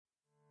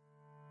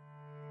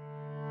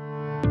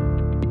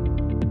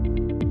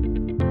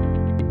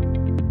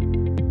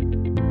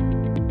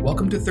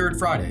Welcome to Third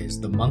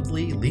Fridays, the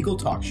monthly legal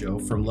talk show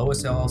from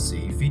Lois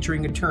LLC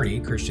featuring attorney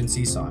Christian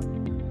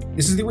Cison.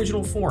 This is the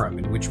original forum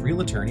in which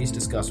real attorneys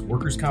discuss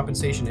workers'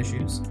 compensation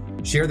issues,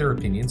 share their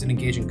opinions, and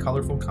engage in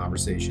colorful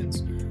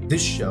conversations.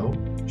 This show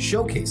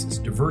showcases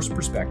diverse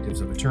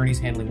perspectives of attorneys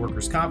handling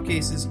workers' comp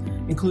cases,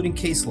 including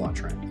case law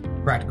trends,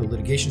 practical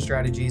litigation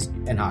strategies,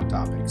 and hot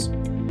topics.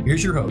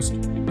 Here's your host,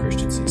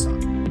 Christian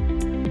Cison.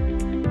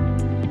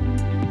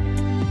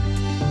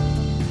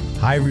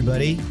 Hi,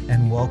 everybody,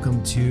 and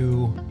welcome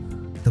to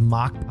the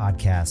Mock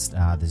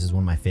Podcast. This is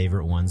one of my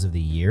favorite ones of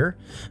the year.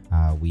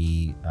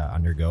 We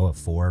undergo a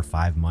 4 or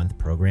 5 month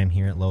program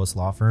here at Lois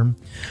Law Firm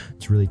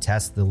to really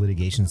test the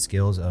litigation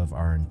skills of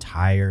our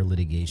entire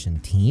litigation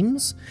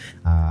teams,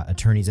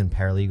 attorneys and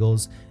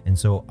paralegals. And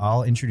so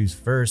I'll introduce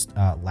first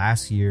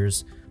last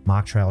year's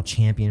mock trial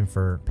champion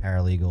for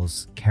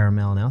paralegals, Kara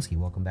Malinowski.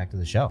 Welcome back to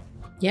the show.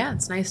 Yeah,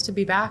 it's nice to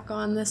be back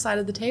on this side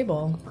of the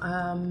table.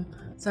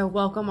 So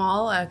welcome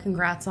all.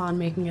 Congrats on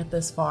making it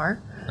this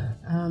far.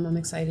 I'm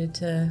excited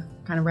to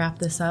kind of wrap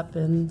this up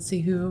and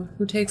see who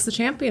takes the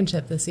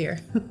championship this year.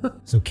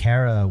 So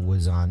Kara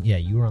was on,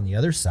 you were on the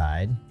other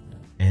side,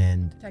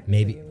 and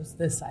maybe it was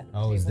this side of the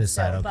table. Oh, it was this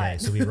side. Okay,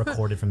 so we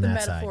recorded from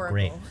that side.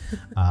 Great.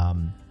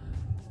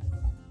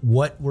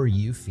 What were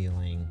you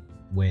feeling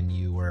when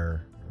you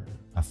were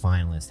a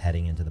finalist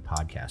heading into the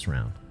podcast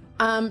round?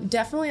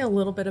 Definitely a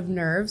little bit of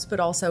nerves, but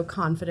also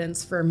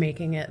confidence for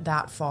making it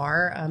that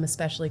far,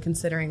 especially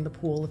considering the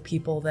pool of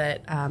people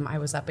that I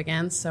was up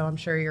against. So I'm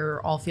sure you're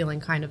all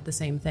feeling kind of the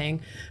same thing.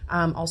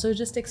 Also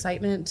just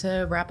excitement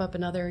to wrap up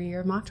another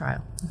year of mock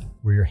trial.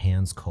 Were your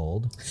hands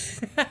cold?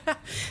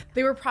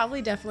 They were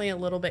probably definitely a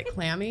little bit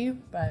clammy,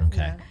 but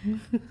okay.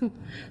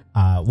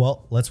 Yeah.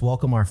 Well, let's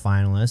welcome our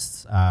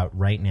finalists.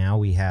 Right now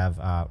we have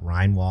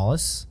Ryan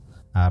Wallace,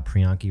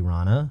 Priyanki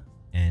Rana,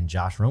 and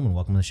Josh Roman.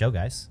 Welcome to the show,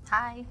 guys.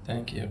 Hi.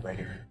 Thank you.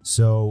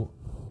 So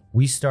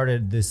we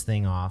started this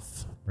thing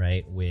off,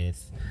 right,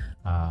 with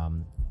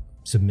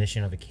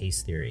submission of a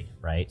case theory,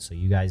 right? So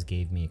you guys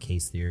gave me a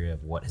case theory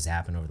of what has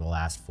happened over the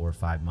last 4 or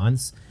 5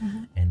 months,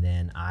 and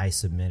then I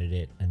submitted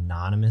it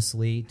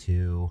anonymously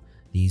to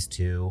these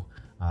two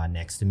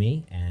next to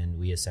me, and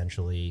we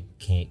essentially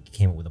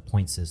came up with a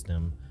point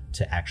system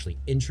to actually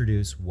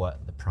introduce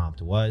what the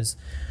prompt was.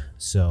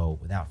 So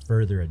without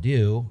further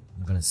ado,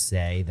 I'm going to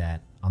say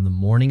that on the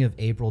morning of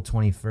April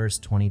 21st,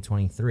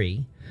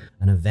 2023,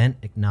 an event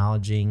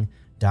acknowledging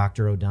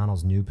Dr.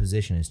 O'Donnell's new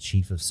position as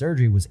chief of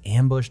surgery was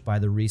ambushed by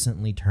the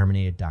recently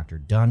terminated Dr.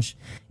 Dunch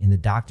in the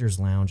doctor's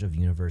lounge of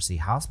University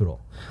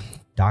Hospital.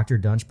 Dr.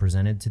 Dunch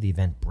presented to the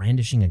event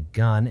brandishing a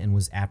gun and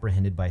was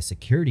apprehended by a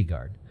security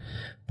guard.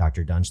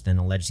 Dr. Dunch then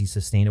alleged he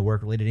sustained a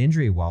work-related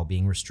injury while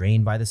being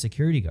restrained by the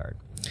security guard.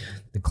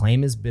 The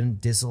claim has been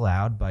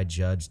disallowed by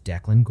Judge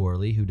Declan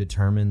Gorley, who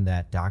determined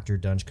that Dr.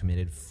 Dunch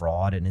committed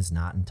fraud and is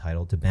not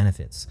entitled to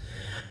benefits.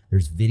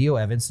 There's video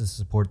evidence to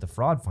support the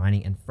fraud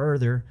finding, and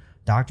further,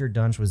 Dr.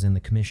 Dunch was in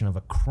the commission of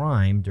a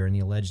crime during the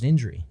alleged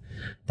injury.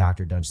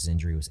 Dr. Dunch's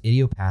injury was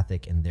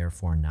idiopathic and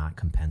therefore not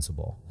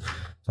compensable.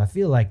 So I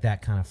feel like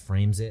that kind of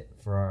frames it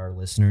for our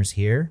listeners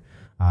here.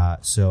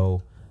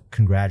 So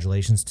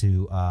congratulations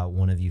to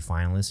one of you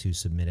finalists who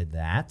submitted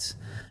that.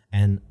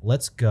 And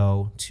let's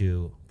go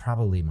to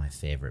probably my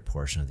favorite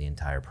portion of the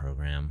entire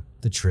program,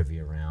 the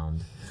trivia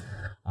round.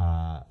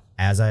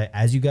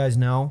 As you guys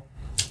know,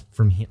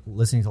 from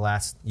listening to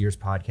last year's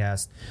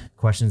podcast,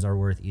 questions are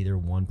worth either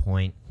 1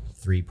 point,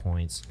 3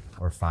 points,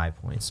 or 5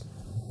 points.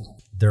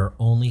 There are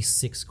only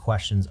 6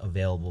 questions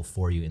available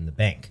for you in the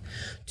bank.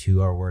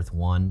 2 are worth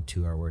 1,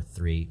 2 are worth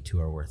 3, 2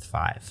 are worth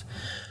 5.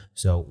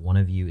 So one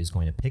of you is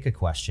going to pick a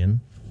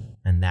question,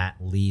 and that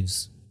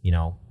leaves,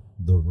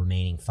 the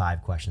remaining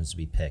 5 questions to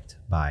be picked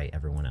by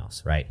everyone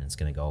else, right? And it's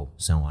going to go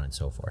so on and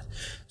so forth.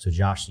 So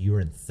Josh, you were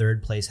in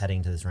 3rd place heading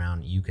into this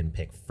round. You can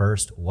pick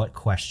first. What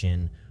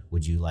question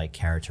would you like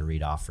Kara to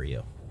read off for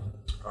you?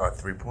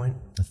 3 point.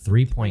 A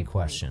 3-point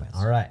question.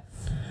 All right.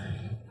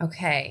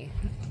 Okay.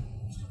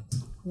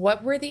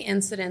 What were the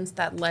incidents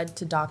that led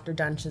to Dr.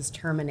 Dunch's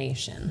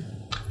termination?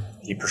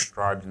 He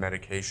prescribed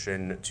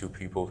medication to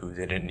people who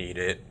didn't need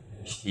it.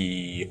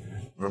 He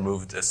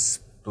removed a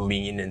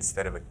spleen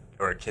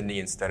or a kidney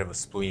instead of a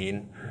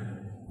spleen.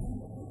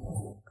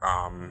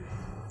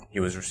 He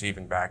was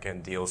receiving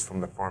back-end deals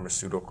from the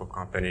pharmaceutical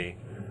company.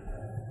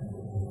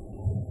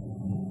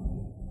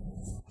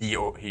 He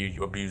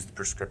abused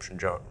prescription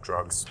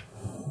drugs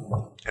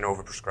and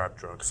overprescribed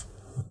drugs.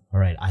 All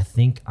right, I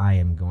think I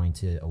am going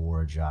to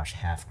award Josh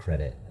half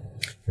credit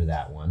for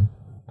that one.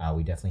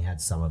 We definitely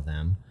had some of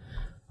them.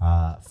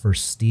 For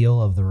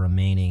steal of the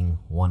remaining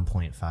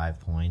 1.5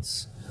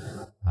 points,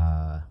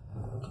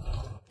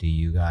 do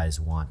you guys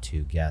want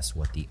to guess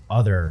what the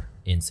other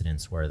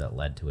incidents were that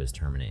led to his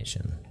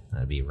termination?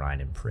 That'd be Ryan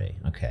and Pri.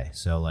 Okay,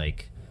 so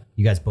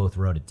you guys both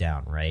wrote it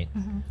down, right?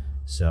 Mm-hmm.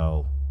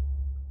 So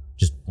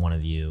just one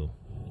of you,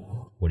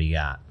 what do you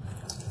got?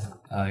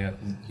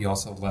 He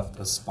also left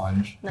a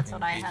sponge. That's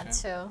what I had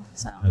too.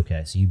 So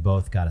Okay, so you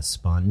both got a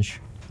sponge.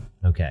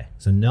 Okay,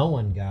 so no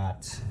one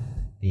got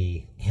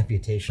the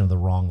amputation of the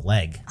wrong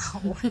leg.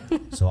 Oh.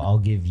 So I'll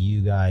give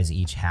you guys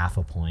each half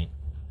a point,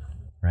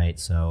 right?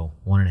 So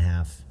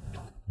 1.5,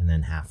 and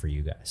then half for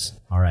you guys.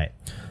 All right.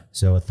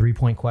 So a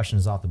 3-point question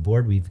is off the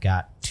board. We've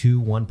got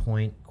 2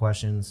 1-point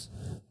questions,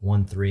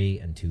 1 3,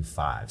 and 2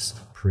 5s.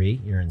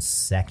 Pri, you're in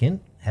second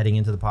heading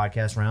into the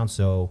podcast round.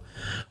 So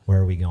where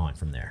are we going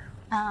from there?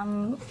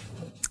 I'll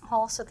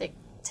also take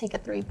a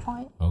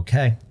 3-point.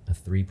 Okay. A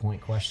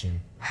 3-point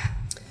question.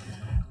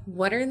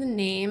 What are the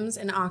names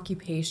and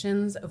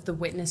occupations of the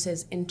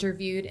witnesses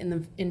interviewed in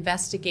the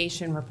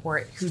investigation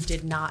report who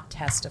did not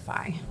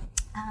testify?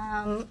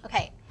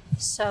 Okay,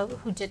 so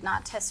who did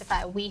not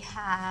testify? We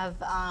have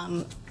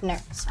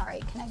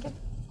sorry, can I give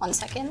 1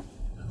 second?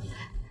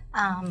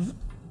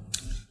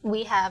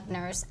 We have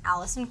nurse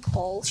Allison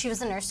Cole. She was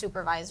the nurse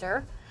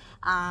supervisor.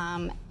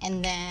 And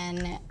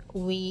then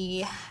we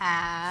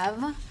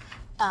have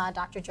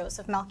Dr.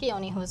 Joseph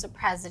Malchione, who was the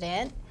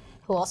president,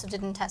 who also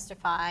didn't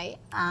testify.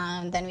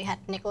 Then we had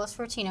Nicholas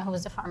Fortino, who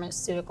was the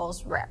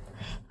pharmaceuticals rep.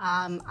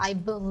 I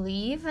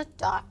believe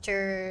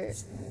Dr.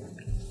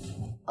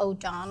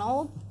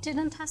 O'Donnell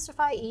didn't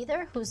testify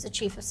either, who's the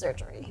chief of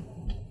surgery.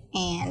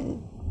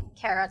 And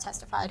Kara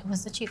testified, who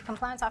was the chief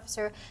compliance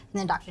officer, and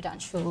then Dr.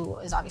 Dunch, who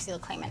is obviously the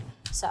claimant.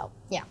 So,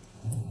 yeah.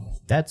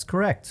 That's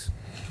correct.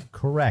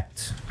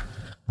 Correct.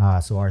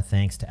 So our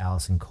thanks to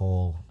Allison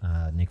Cole,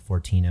 Nick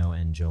Fortino,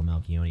 and Joe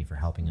Malchione for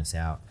helping us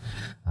out,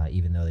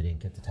 even though they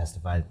didn't get to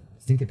testify. I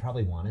think they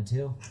probably wanted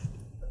to.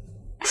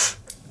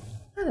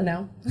 I don't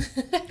know.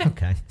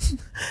 Okay.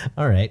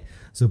 All right.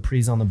 So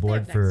Pri's on the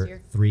board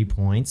for 3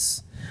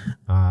 points.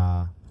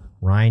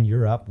 Ryan,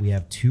 you're up. We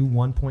have 2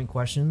 1-point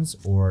questions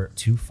or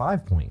 2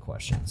 5-point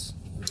questions.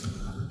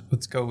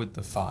 Let's go with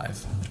the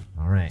 5.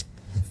 All right.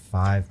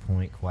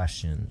 5-point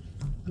question.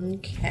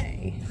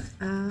 Okay.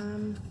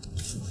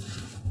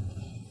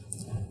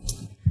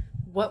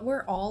 What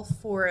were all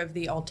 4 of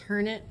the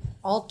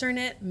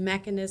alternate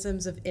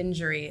mechanisms of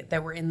injury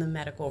that were in the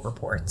medical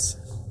reports?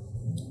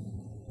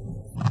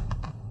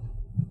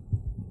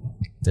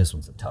 This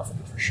one's a tough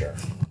one for sure.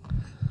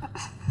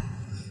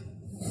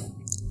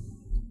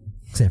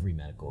 It's every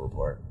medical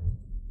report.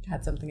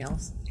 Had something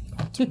else?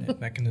 Alternate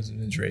mechanism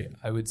of injury.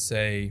 I would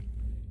say,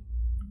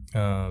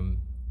 in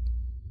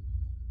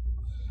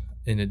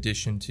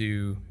addition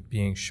to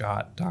being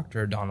shot,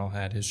 Dr. O'Donnell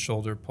had his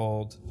shoulder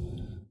pulled.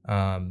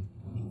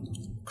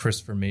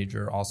 Christopher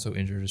Major also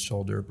injured his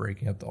shoulder,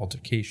 breaking up the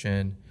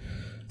altercation.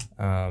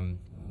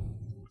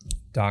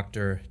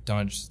 Dr.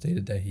 Dunch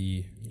stated that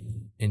he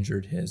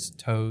injured his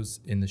toes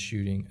in the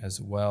shooting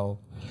as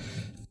well.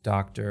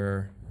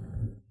 Dr.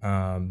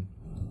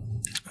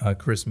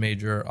 Chris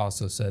Major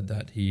also said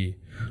that he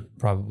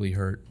probably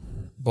hurt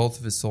both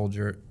of his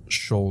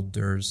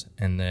shoulders,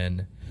 and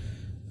then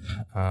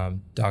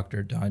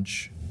Dr.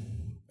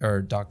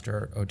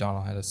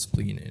 O'Donnell had a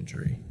spleen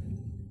injury.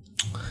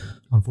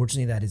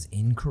 Unfortunately, that is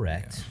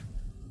incorrect.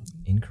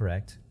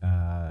 Incorrect.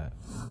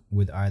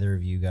 Would either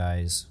of you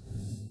guys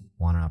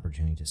want an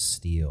opportunity to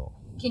steal?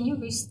 Can you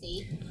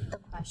restate the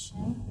question?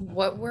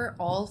 What were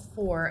all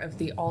 4 of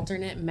the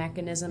alternate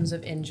mechanisms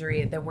of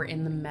injury that were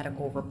in the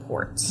medical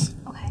reports?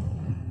 Okay.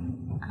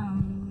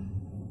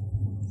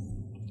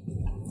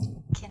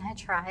 Can I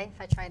try?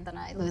 If I tried, then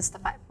I lose the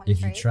 5 points,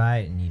 If you right? try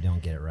it and you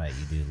don't get it right,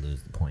 you do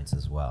lose the points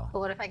as well. But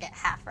what if I get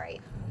half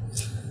right?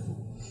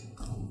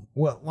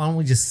 Well, why don't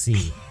we just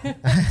see?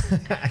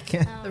 I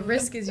can't. The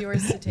risk is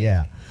yours to take.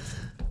 Yeah.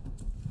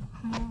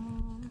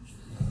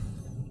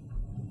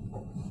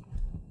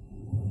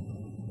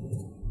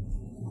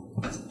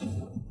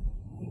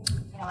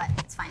 You know what?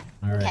 It's fine.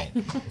 All right.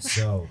 Okay.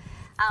 So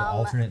the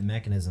alternate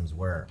mechanisms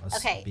were us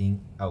Okay.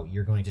 being. Oh,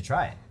 you're going to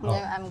try it. No, Oh,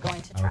 I'm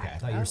going to try. okay. I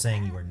thought you were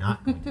saying you were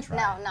not going to try.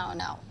 it. No.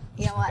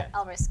 You know what? Okay.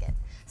 I'll risk it.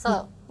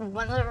 So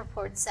one of the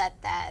reports said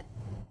that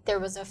there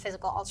was a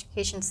physical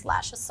altercation /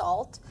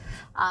 assault.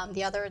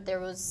 The other, there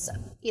was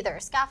either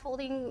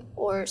scaffolding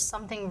or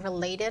something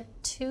related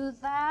to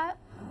that.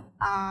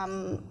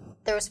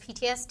 There was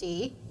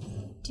PTSD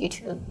due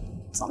to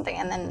something,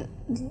 and then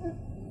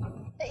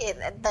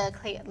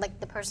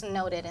the person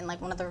noted in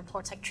like one of the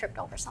reports like tripped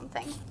over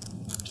something.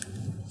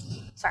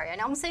 Sorry, I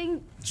know I'm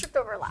saying tripped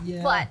over a lot,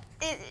 Yeah. but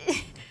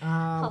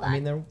hold on. I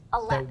mean, there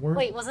weren't.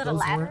 Wait, was it a those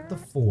ladder? weren't the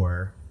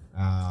 4.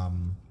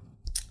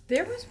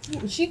 There was.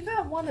 She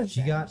got one of She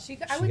them. got- I she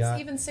would got-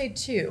 even say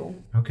 2.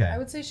 Okay. I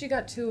would say she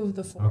got 2 of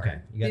the 4. Okay,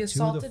 you got the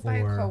 2 of the assaulted by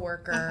a 4.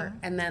 coworker,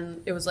 and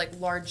then it was like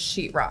large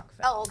sheetrock.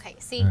 Oh, okay.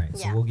 See, All right,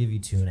 so yeah. we'll give you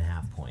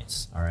 2.5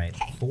 points. All right.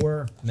 Okay.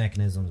 4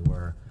 mechanisms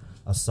were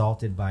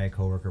assaulted by a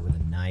coworker with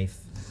a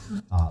knife,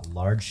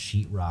 large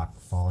sheetrock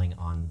falling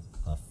on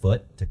a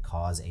foot to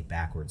cause a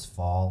backwards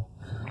fall,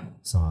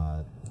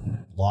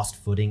 lost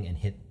footing and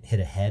hit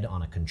a head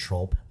on a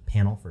control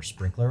panel for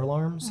sprinkler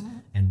alarms,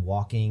 and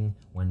walking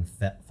when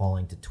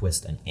falling to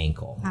twist an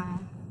ankle.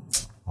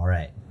 All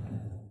right.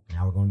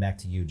 Now we're going back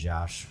to you,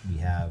 Josh. We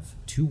have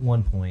 2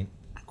 1-point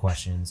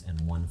questions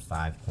and 1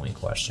 5-point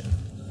question.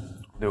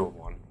 Do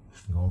one.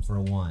 I'm going for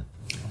a 1.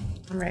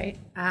 All right.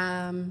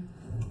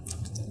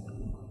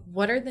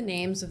 What are the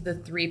names of the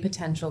 3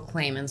 potential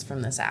claimants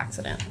from this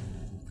accident?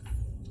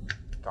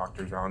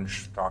 Dr.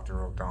 Dunch,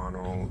 Dr.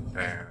 O'Donnell,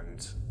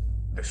 and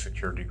the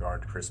security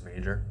guard, Chris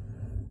Major.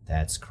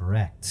 That's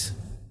correct.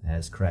 That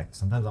is correct.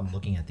 Sometimes I'm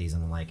looking at these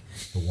and I'm like,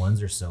 the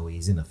 1s are so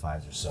easy and the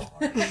 5s are so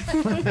hard.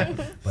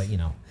 But,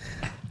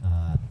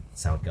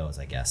 that's how it goes,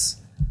 I guess.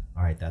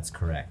 All right, that's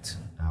correct.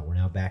 We're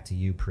now back to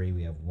you, Pri.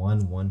 We have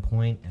 1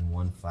 1-point and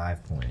 1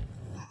 5-point.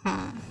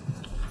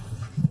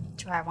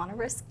 Do I want to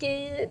risk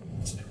it?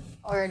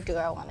 Or do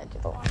I want to do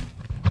the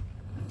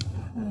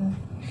 1?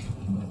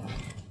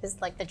 Is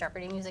like the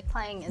Jeopardy music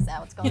playing? Is that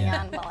what's going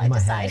on while I in my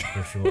decide?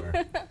 head, for sure.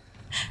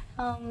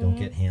 Don't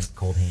get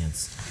cold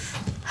hands.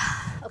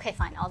 Okay,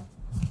 fine.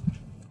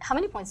 How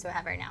many points do I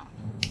have right now?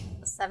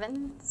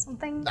 7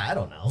 something? I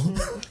don't know.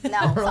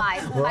 No, 5. We're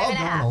 5 all and a going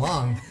half.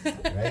 along,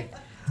 right?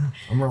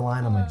 I'm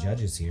relying on my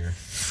judges here.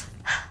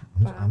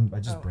 I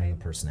just bring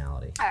the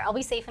personality. All right, I'll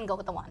be safe and go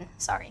with the 1.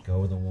 Sorry. Go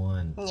with a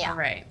 1. Yeah. All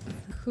right.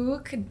 Who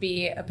could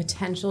be a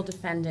potential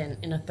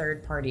defendant in a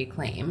third-party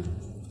claim?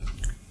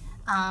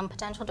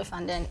 Potential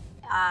defendant,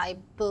 I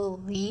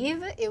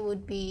believe it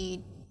would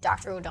be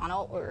Dr.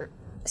 O'Donnell, or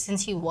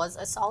since he was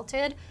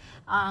assaulted,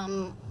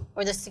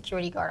 or the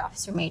security guard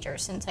officer Major,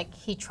 since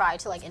he tried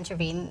to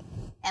intervene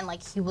and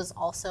he was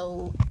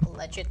also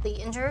allegedly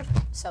injured.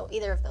 So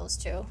either of those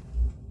 2.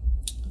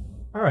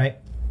 All right,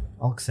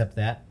 I'll accept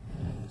that.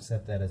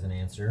 Accept that as an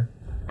answer.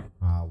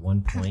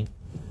 1 point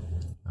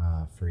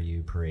for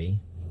you, Pri.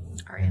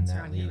 Our And answer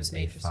that on here leaves was a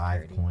major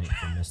 5 security. point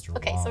for Mr.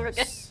 Okay, so we're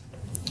good.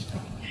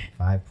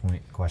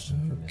 5-point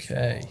question for Mr.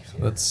 Okay, Wallace.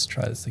 let's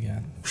try this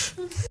again.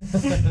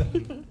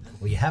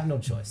 Well, you have no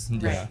choice.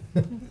 Yeah.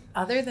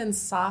 Other than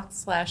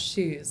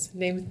socks/shoes,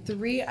 name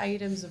 3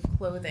 items of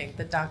clothing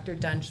that Dr.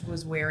 Dunch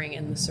was wearing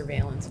in the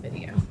surveillance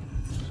video.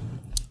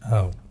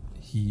 Oh,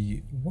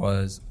 he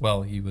was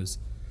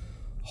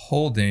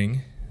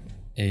holding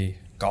a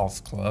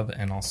golf club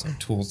and also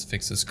tools to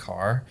fix his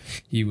car.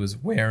 He was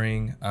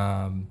wearing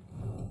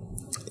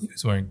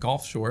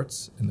golf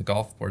shorts in the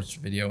golf sports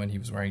video, and he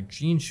was wearing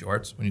jean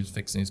shorts when he was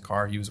fixing his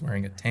car. He was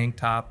wearing a tank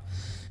top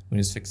when he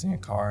was fixing a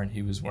car, and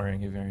he was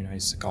wearing a very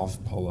nice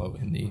golf polo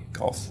in the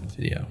golf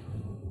video.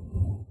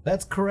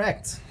 That's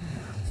correct.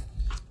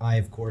 I,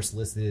 of course,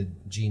 listed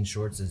jean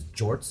shorts as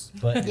jorts,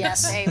 but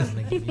Yes, same. I'm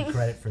going to give you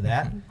credit for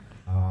that.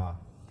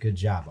 Good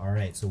job. All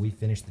right, so we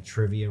finished the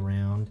trivia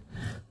round.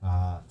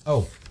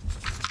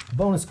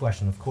 Bonus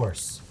question, of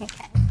course.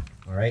 Okay.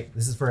 All right,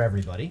 this is for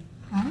everybody.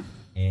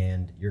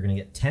 And you're going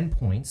to get 10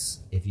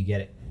 points if you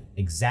get it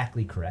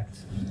exactly correct,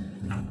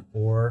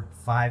 or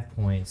 5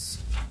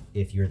 points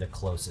if you're the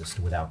closest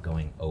without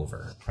going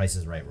over. Price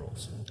is Right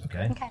rules.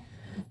 Okay? Okay.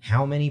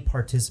 How many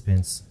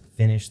participants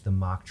finished the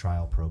mock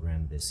trial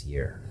program this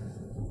year?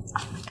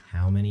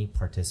 How many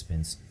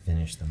participants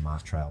finished the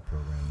mock trial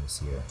program this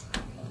year?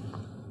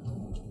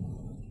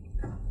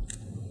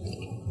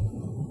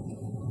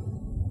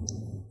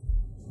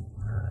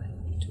 All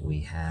right. Do we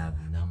have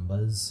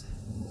numbers?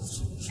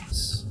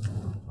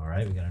 All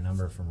right, we got a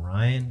number from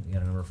Ryan, we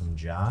got a number from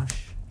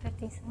Josh,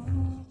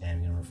 57.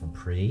 and we got a number from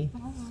Pri.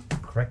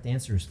 Correct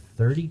answer is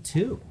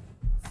 32.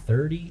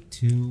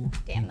 32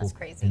 Damn, that's people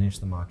crazy. finished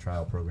the mock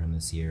trial program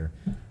this year.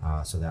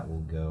 So that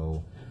will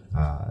go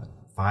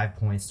 5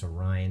 points to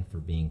Ryan for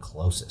being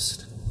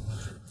closest.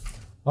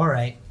 All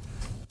right.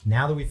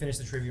 Now that we finished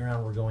the trivia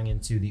round, we're going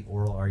into the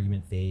oral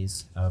argument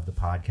phase of the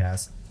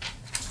podcast.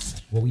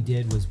 What we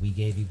did was we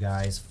gave you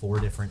guys 4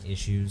 different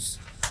issues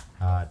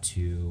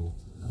to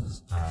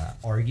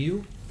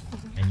argue,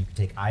 and you can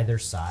take either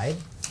side.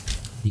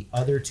 The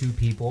other 2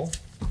 people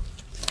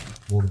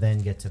will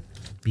then get to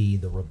be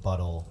the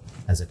rebuttal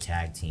as a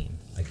tag team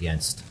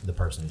against the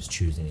person who's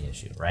choosing the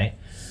issue, right?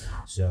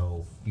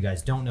 So you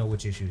guys don't know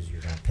which issues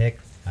you're going to pick.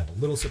 I have a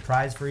little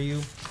surprise for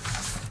you.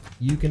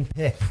 You can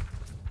pick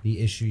the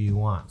issue you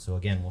want. So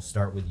again, we'll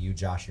start with you,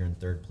 Josh. You're in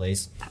 3rd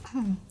place.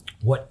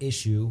 What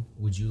issue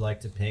would you like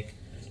to pick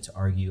to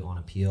argue on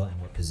appeal,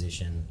 and what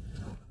position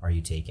are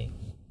you taking?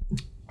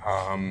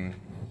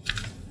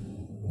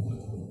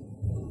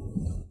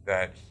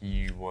 That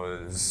he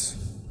was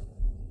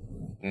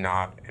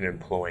not an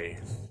employee.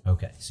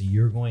 Okay, so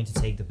you're going to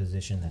take the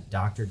position that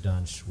Dr.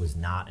 Dunch was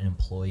not an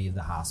employee of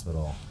the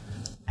hospital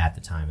at the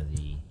time of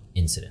the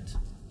incident.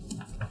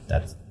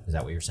 Is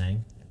that what you're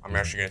saying? I'm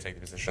actually going to take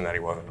the position that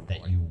he wasn't an That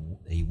employee.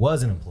 he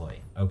was an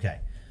employee. Okay,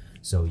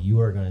 so you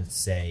are going to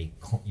say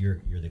you're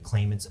the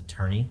claimant's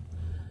attorney,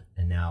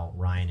 and now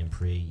Ryan and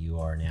Pri, you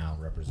are now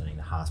representing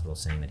the hospital,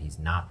 saying that he's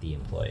not the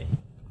employee.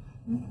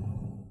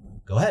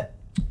 Go ahead.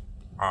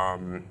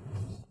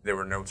 There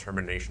were no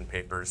termination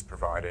papers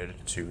provided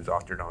to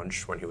Dr.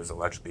 Dunch when he was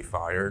allegedly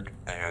fired,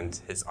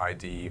 and his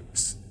ID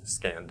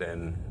scanned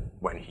in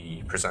when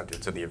he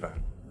presented to the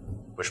event,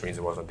 which means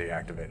it wasn't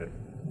deactivated.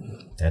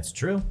 That's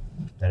true.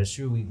 That is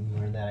true. We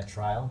learned that at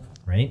trial,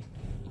 right?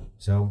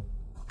 So,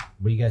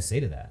 what do you guys say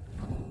to that?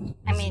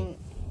 I mean,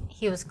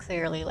 he was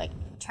clearly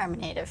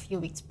terminated a few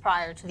weeks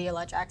prior to the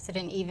alleged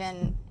accident.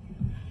 Even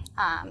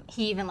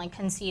he even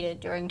conceded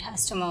during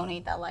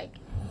testimony that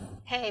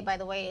hey, by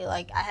the way,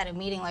 like I had a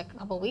meeting like a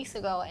couple weeks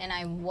ago and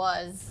I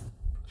was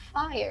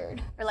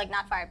fired, or like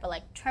not fired, but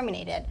like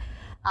terminated.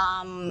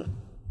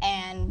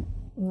 And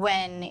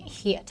when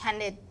he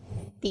attended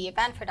the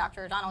event for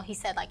Dr. O'Donnell, he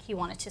said like he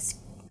wanted to,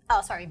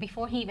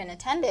 before he even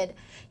attended,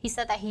 he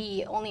said that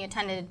he only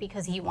attended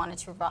because he wanted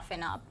to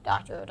roughen up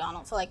Dr.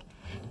 O'Donnell. So like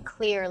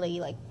clearly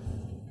like,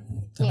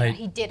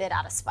 he did it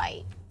out of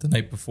spite. The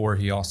night before,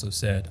 he also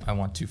said, I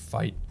want to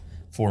fight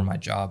for my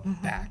job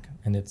back.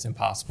 And it's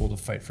impossible to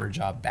fight for a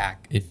job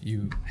back if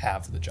you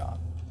have the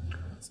job.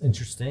 It's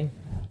interesting.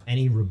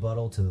 Any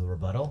rebuttal to the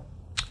rebuttal?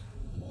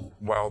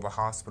 Well, the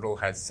hospital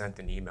had sent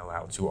an email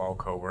out to all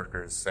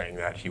coworkers saying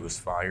that he was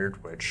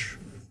fired, which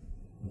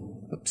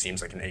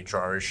seems like an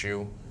HR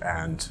issue.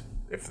 And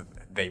if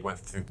they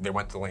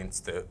went to lengths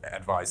to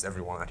advise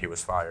everyone that he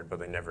was fired, but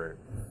they never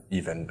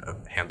even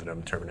handed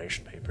him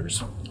termination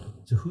papers.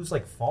 So whose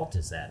like fault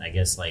is that? I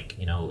guess like,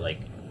 you know, like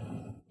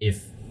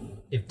if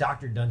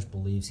Dr. Dunch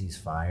believes he's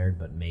fired,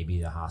 but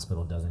maybe the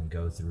hospital doesn't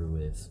go through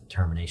with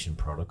termination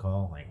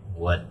protocol, like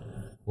what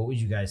would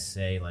you guys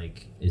say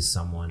like is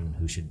someone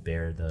who should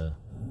bear the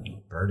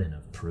burden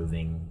of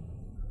proving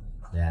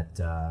that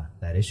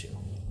that issue?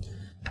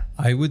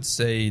 I would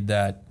say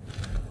that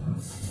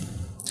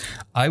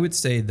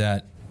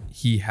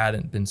he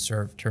hadn't been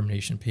served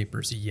termination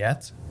papers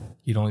yet.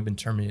 He'd only been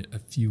terminated a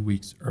few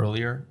weeks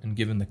earlier, and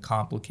given the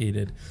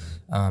complicated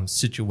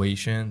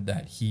situation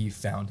that he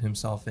found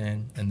himself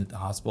in and that the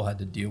hospital had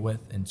to deal with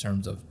in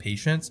terms of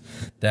patients,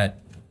 that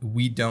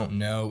we don't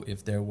know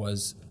if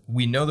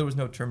we know there was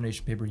no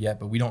termination paper yet,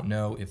 but we don't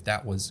know if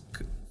that was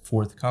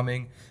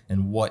forthcoming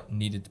and what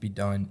needed to be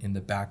done in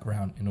the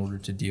background in order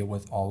to deal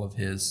with all of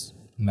his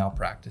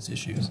malpractice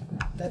issues.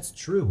 That's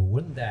true, but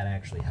wouldn't that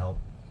actually help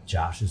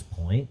Josh's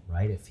point,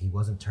 right? If he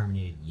wasn't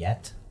terminated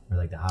yet, or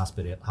like the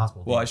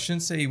hospital. Well, I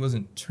shouldn't say he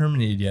wasn't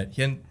terminated yet.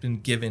 He hadn't been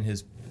given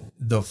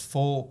the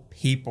full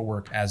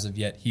paperwork as of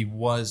yet. He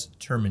was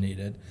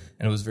terminated,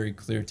 and it was very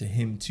clear to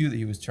him too that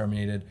he was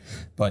terminated.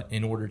 But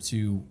in order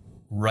to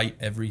write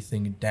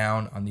everything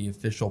down on the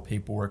official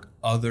paperwork,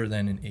 other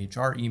than an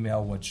HR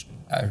email, which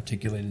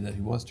articulated that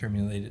he was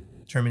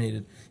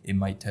terminated, it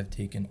might have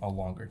taken a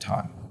longer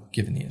time,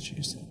 given the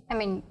issues. I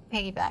mean,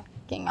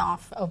 piggybacking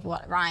off of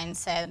what Ryan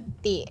said,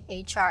 the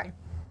HR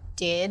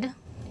did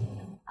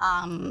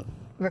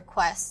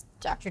request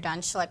Dr.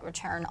 Dunch to like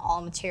return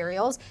all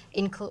materials,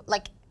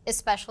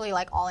 especially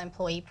like all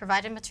employee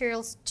provided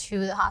materials to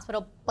the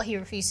hospital, but he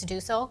refused to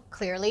do so,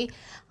 clearly.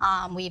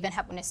 We even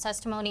have witness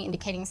testimony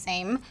indicating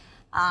same.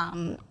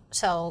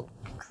 So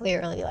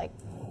clearly, like,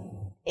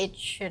 it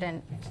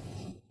shouldn't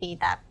be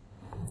that.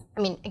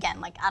 I mean, again,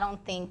 like, I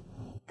don't think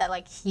that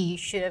like he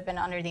should have been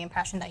under the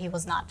impression that he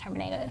was not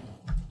terminated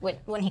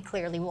when he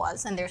clearly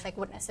was, and there's like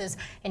witnesses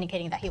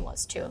indicating that he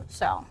was too.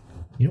 So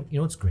you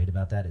know what's great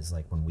about that is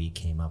like when we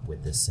came up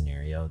with this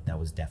scenario, that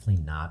was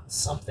definitely not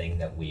something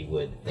that we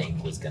would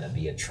think was going to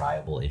be a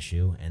triable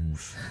issue, and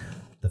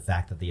the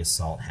fact that the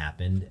assault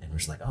happened and we're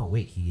just like, oh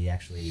wait,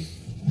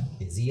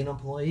 is he an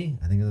employee?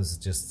 I think it was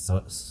just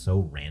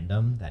so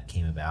random that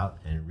came about,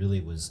 and it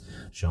really was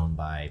shown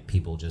by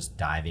people just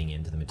diving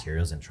into the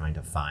materials and trying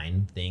to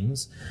find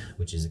things,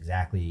 which is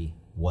exactly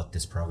what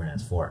this program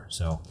is for.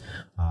 So,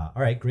 all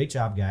right, great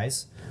job,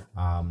 guys.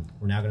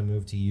 We're now going to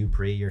move to you,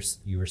 Pri.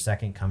 You were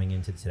second coming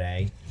into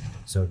today.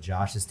 So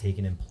Josh has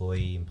taken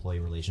employee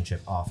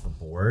relationship off the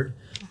board.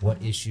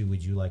 What issue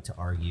would you like to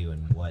argue,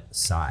 and what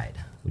side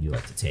would you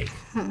like to take?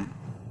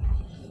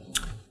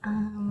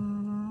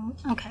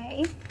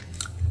 Okay.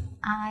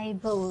 I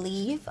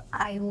believe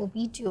I will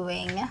be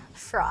doing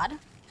fraud,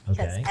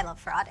 because I love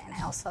fraud, and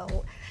I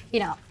also,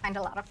 find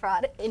a lot of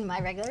fraud in my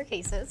regular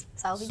cases.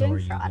 So I'll be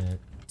doing fraud. Gonna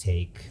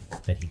take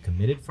that he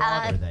committed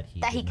fraud, or that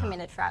he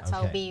committed fraud? So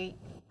I'll be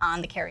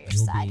on the carrier's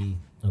you'll side.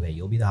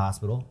 You'll be the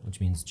hospital,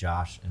 which means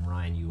Josh and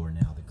Ryan, you are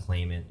now the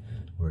claimant.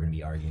 We're going to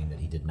be arguing that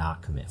he did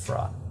not commit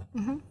fraud.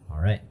 Mm-hmm. All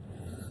right,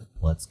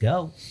 let's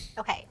go.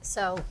 Okay,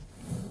 so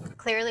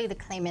clearly the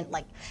claimant,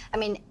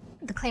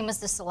 the claim was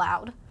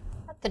disallowed.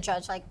 The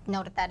judge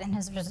noted that in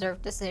his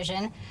reserved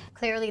decision.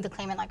 Clearly the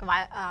claimant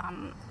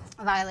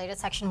violated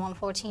Section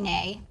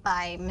 114A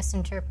by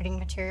misinterpreting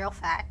material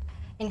fact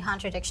in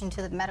contradiction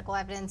to the medical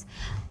evidence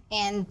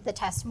and the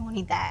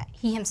testimony that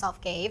he himself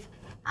gave.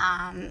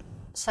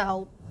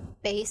 So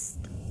based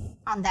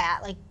on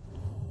that,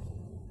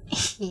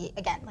 he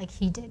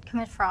did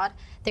commit fraud.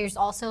 There's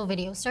also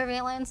video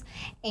surveillance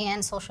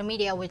and social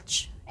media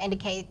which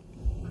indicate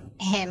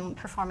him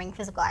performing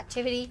physical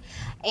activity.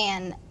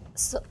 And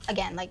so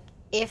again,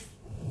 if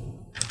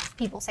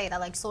people say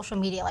that social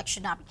media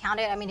should not be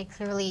counted, I mean, it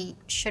clearly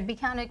should be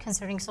counted,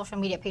 considering social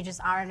media pages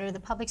are under the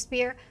public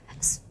sphere,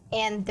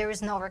 and there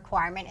is no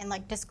requirement in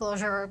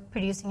disclosure or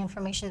producing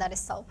information that is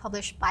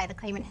self-published by the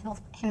claimant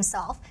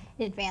himself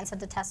in advance of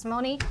the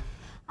testimony.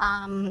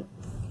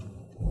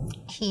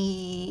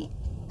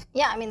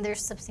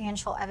 There's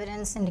substantial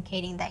evidence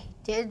indicating that he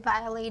did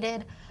violate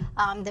it.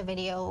 The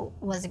video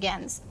was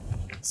again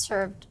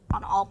served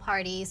on all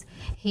parties.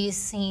 He's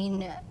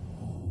seen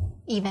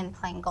even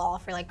playing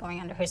golf or like going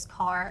under his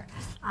car.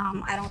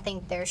 I don't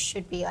think there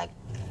should be like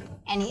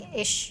any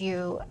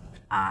issue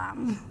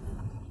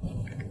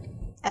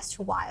as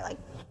to why, like,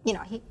 you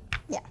know,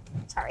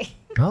 sorry.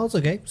 Oh, it's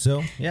okay.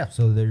 So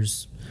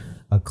there's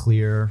a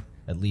clear,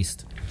 at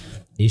least,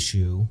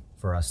 issue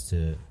for us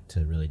to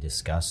really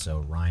discuss. So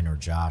Ryan or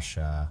Josh,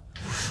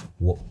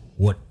 what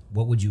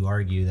would you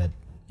argue that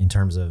in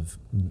terms of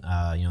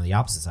the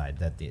opposite side,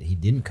 that he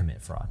didn't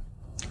commit fraud?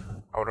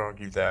 I would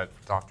argue that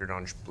Dr.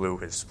 Dunge blew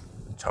his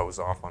toes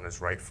off on his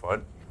right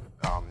foot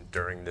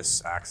during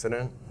this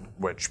accident,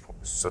 which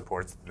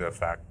supports the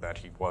fact that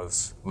he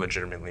was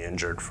legitimately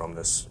injured from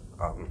this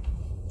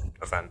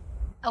event.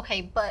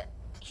 Okay, but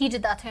he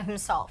did that to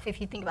himself,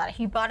 if you think about it.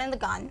 He brought in the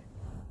gun,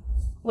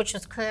 which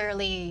was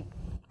clearly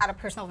out of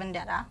personal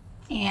vendetta,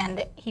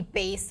 and he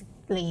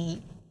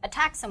basically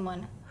attacked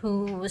someone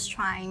who was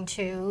trying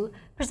to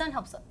present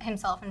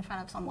himself in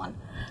front of someone.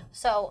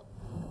 So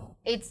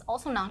it's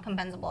also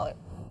non-compensable,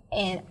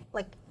 and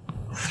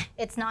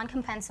it's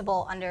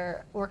non-compensable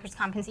under workers'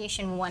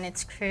 compensation when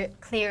it's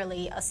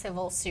clearly a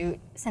civil suit,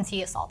 since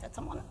he assaulted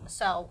someone.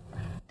 So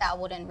that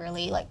wouldn't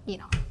really,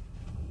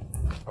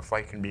 A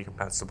fight can be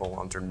compensable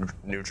under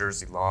New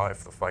Jersey law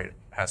if the fight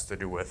has to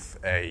do with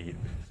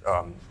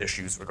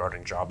issues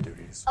regarding job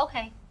duties.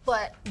 Okay,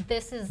 but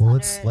this is Well,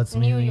 under let's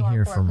New let me York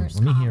hear from workers'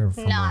 comp,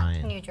 not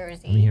Ryan. New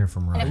Jersey. Let me hear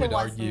from And Ryan. if I it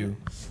would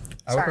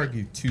was-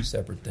 argue two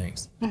separate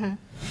things. Mm-hmm.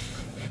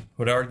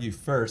 What I argue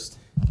first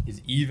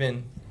is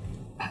even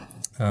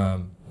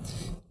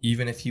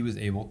if he was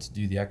able to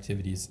do the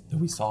activities that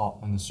we saw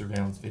on the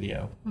surveillance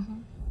video,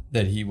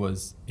 that he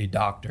was a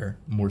doctor,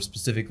 more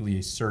specifically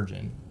a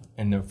surgeon,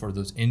 and therefore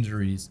those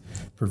injuries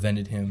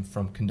prevented him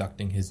from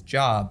conducting his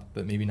job,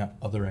 but maybe not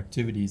other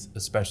activities,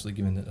 especially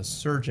given that a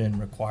surgeon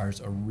requires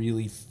a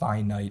really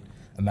finite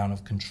amount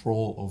of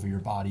control over your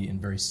body in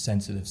very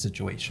sensitive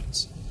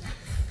situations.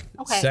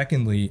 Okay.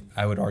 Secondly,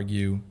 I would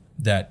argue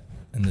that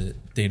in the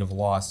date of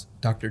loss,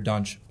 Dr.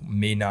 Dunge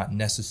may not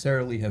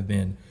necessarily have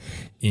been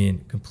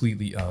in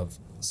completely of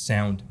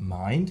sound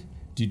mind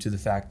due to the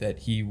fact that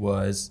he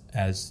was,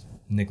 as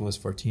Nicholas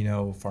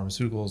Fortino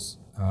Pharmaceuticals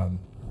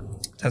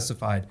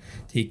testified,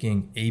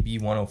 taking AB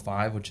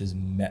 105, which is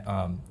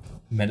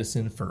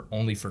medicine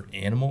only for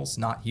animals,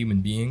 not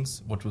human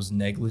beings, which was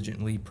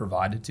negligently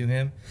provided to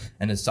him,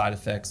 and his side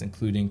effects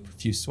including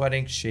profuse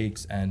sweating,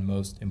 shakes, and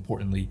most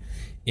importantly,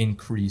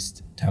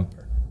 increased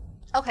temper.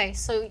 Okay,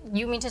 so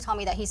you mean to tell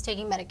me that he's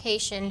taking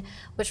medication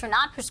which were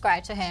not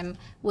prescribed to him,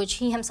 which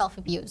he himself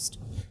abused.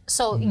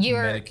 So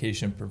you're...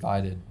 Medication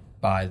provided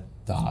by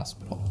the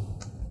hospital.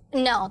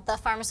 No, the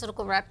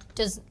pharmaceutical rep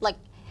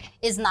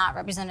is not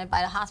represented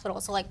by the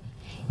hospital. So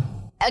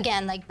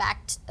again,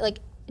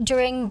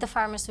 during the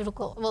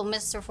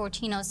Mr.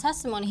 Fortino's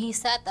testimony, he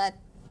said that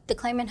the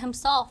claimant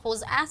himself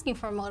was asking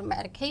for more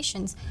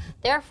medications.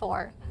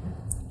 Therefore,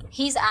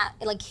 he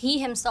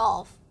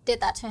himself did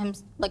that to him.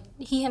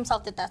 He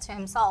himself did that to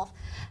himself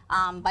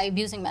by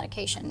abusing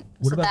medication.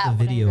 What So about that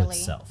the video wouldn't really-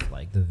 itself?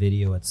 The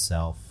video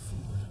itself,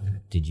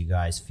 did you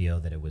guys feel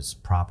that it was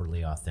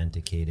properly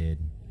authenticated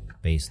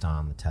based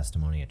on the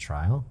testimony at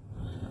trial?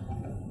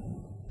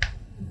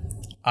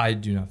 I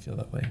do not feel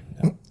that way.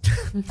 No.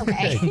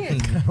 Okay.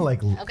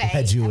 Okay,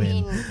 led you I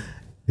in. mean-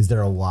 Is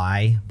there a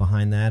lie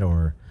behind that,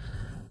 or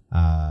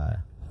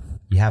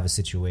you have a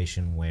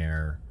situation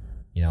where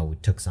we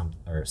took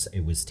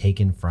it was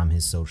taken from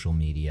his social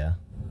media,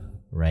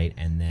 right?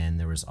 And then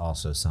there was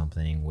also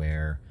something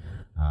where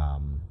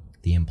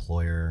the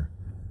employer,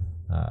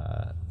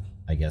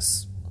 I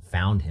guess,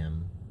 found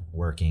him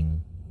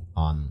working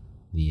on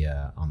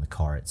the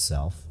car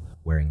itself,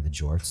 wearing the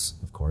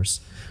jorts, of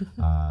course.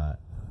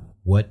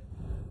 What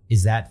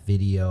is that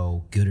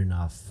video good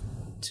enough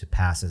to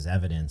pass as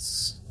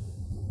evidence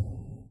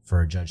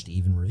for a judge to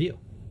even review?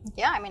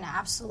 Yeah, I mean,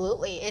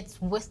 absolutely. It's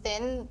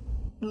within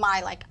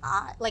my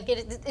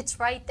it's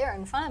right there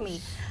in front of me.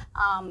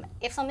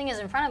 If something is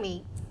in front of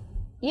me,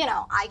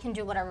 I can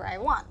do whatever I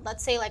want.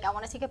 Let's say I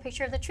want to take a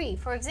picture of the tree.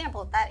 For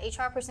example, that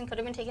HR person could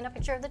have been taking a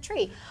picture of the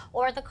tree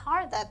or the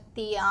car that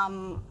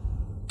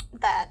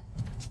that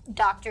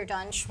Dr.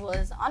 Dunge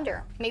was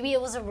under. Maybe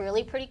it was a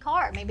really pretty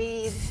car.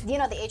 Maybe,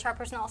 the HR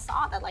personnel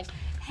saw that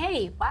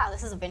hey, wow,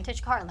 this is a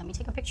vintage car. Let me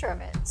take a picture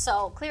of it.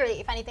 So clearly,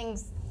 if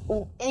anything's,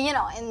 in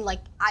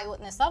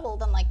eyewitness level,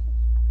 then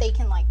they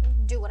can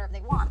do whatever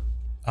they want.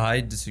 I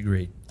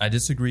disagree. I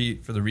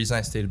disagree for the reason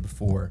I stated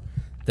before,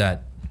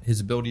 that his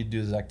ability to do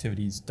his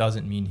activities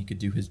doesn't mean he could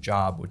do his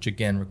job, which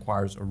again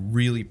requires a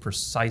really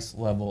precise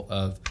level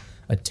of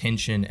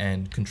attention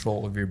and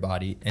control of your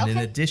body. And in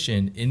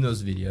addition, in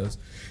those videos,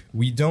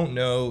 we don't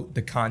know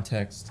the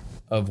context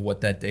of what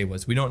that day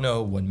was. We don't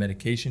know what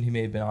medication he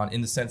may have been on,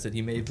 in the sense that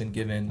he may have been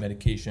given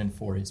medication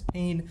for his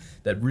pain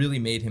that really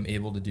made him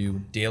able to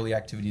do daily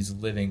activities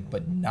of living,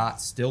 but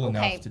not still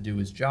enough to do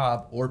his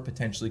job, or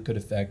potentially could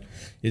affect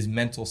his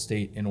mental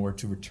state in order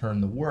to return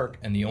to work.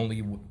 And the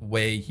only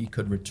way he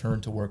could return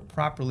to work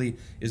properly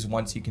is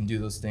once he can do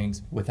those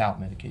things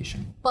without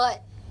medication.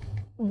 But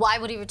why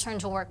would he return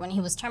to work when he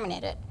was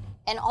terminated?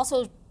 And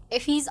also,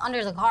 if he's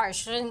under the car,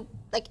 shouldn't,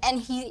 like, and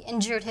he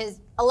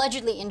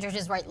allegedly injured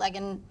his right leg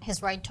and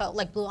his right toe,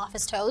 like blew off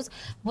his toes,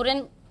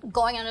 wouldn't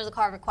going under the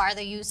car require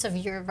the use of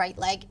your right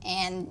leg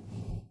and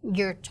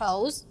your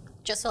toes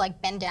just to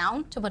like bend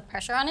down to put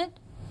pressure on it?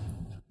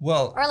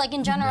 Well, or like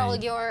in general,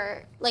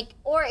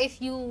 or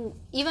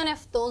even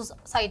if those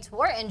sites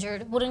were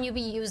injured, wouldn't you be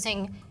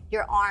using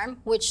your arm,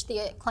 which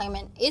the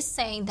claimant is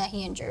saying that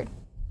he injured?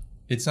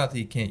 It's not that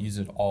he can't use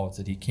it at all, it's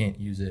that he can't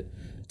use it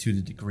to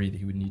the degree that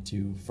he would need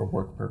to for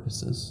work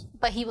purposes.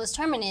 But he was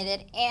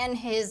terminated, and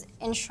his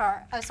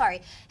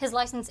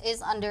license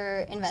is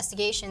under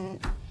investigation,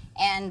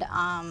 and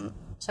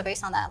so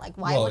based on that, like,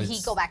 why would he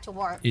go back to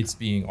work? It's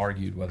being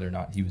argued whether or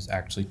not he was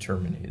actually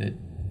terminated.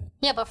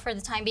 Yeah, but for the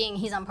time being,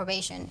 he's on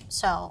probation,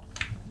 so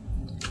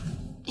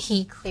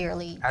he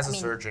clearly... As a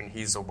surgeon,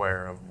 he's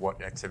aware of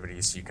what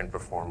activities he can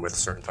perform with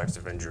certain types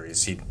of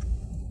injuries.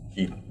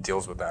 He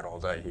deals with that all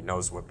day. He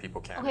knows what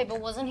people can. Okay, but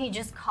wasn't he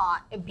just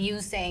caught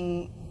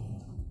abusing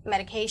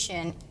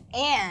medication,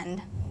 and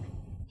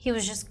he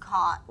was just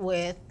caught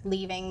with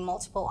leaving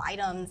multiple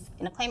items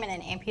in a claimant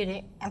and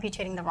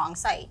amputating the wrong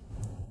site?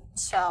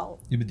 So...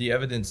 Yeah, but the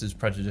evidence is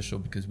prejudicial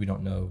because we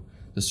don't know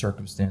the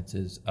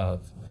circumstances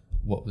of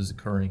what was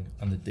occurring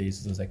on the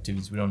days of those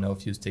activities. We don't know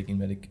if he was taking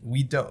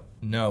we don't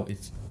know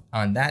if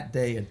on that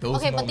day at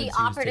those moments he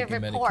was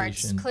taking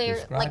medication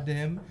prescribed to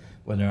him,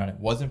 whether or not it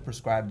wasn't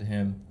prescribed to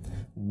him,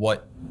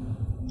 what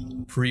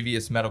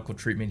previous medical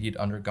treatment he'd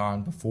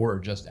undergone before or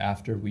just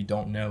after. We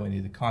don't know any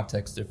of the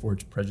context, therefore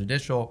it's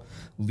prejudicial,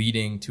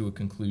 leading to a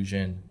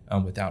conclusion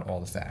without all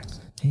the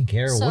facts. Hey,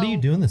 Carol, what are you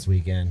doing this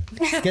weekend?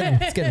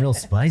 It's getting real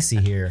spicy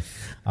here.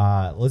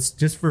 Let's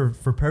just for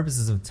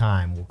purposes of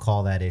time, we'll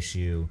call that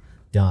issue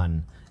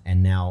done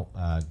and now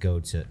go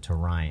to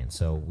Ryan.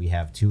 So we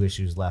have 2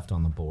 issues left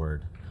on the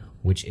board.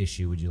 Which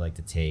issue would you like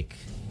to take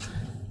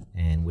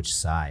and which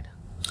side?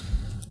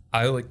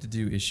 I would like to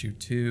do issue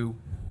 2.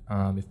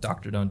 If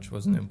Dr. Dunch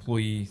was an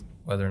employee,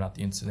 whether or not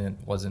the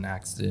incident was an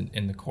accident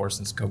in the course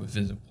and scope of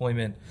his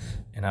employment,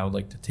 and I would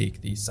like to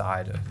take the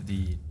side of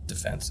the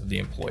defense of the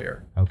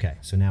employer. Okay,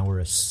 so now we're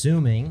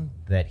assuming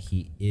that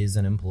he is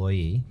an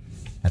employee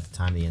at the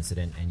time of the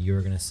incident, and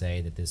you're going to say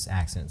that this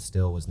accident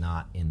still was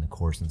not in the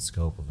course and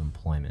scope of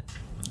employment.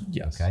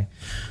 Yes. Okay,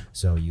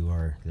 so you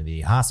are going to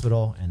be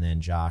hospital, and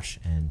then Josh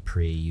and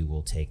Pri, you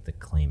will take the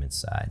claimant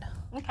side.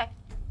 Okay.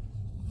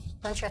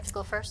 Don't you have to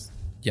go first?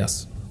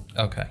 Yes.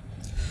 Okay.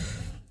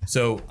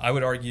 So I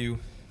would argue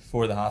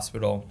for the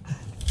hospital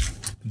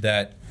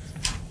that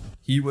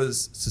he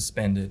was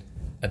suspended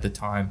at the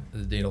time of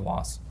the data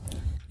loss.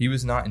 He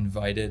was not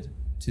invited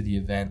to the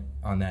event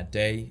on that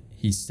day.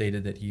 He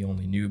stated that he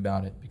only knew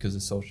about it because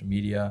of social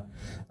media.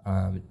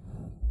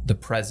 The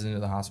president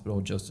of the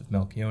hospital, Joseph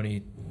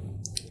Melchioni,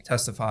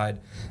 testified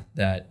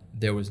that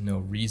there was no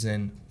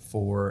reason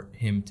for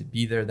him to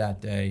be there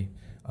that day.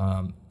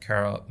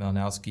 Kara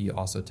Malinowski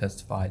also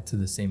testified to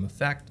the same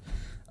effect.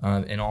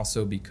 And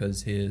also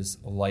because his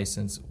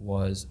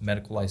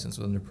medical license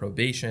was under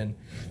probation,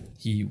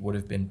 he would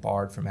have been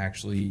barred from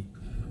actually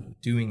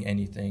doing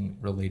anything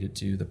related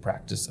to the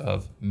practice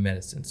of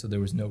medicine. So there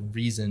was no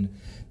reason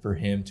for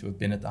him to have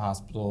been at the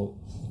hospital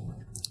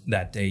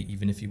that day,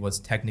 even if he was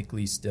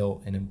technically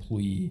still an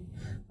employee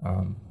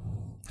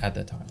at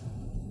that time.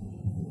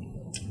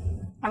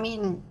 I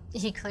mean,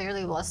 he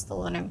clearly was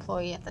still an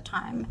employee at the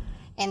time,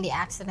 and the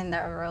accident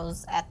that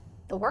arose at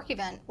the work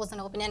event was an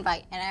open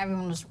invite, and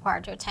everyone was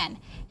required to attend.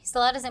 He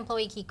still had his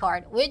employee key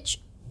card,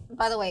 which,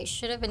 by the way,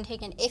 should have been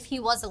taken if he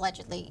was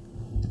allegedly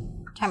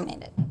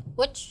terminated,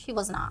 which he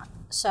was not.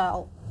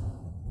 So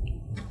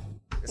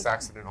this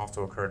accident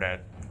also occurred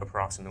at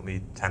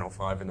approximately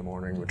 10:05 in the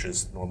morning, which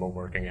is normal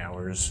working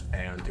hours,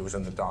 and it was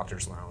in the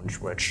doctor's lounge,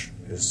 which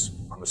is,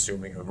 I'm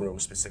assuming, a room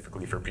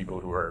specifically for people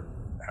who are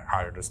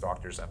hired as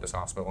doctors at this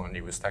hospital, and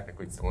he was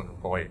technically still an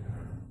employee.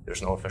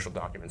 There's no official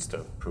documents to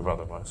prove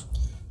otherwise.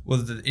 Well,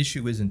 the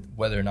issue isn't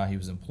whether or not he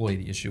was employed.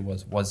 The issue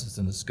was this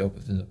in the scope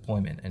of his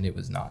employment, and it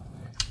was not.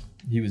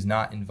 He was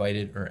not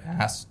invited or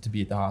asked to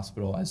be at the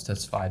hospital, as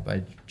testified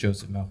by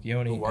Joseph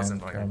Melchioni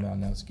and Kara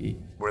Malinowski.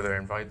 Were there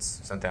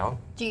invites sent out?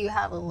 Do you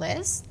have a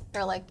list?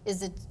 Or, like,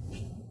 is it...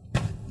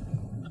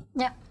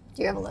 Yeah.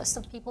 Do you have a list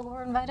of people who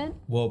were invited?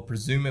 Well,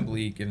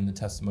 presumably, given the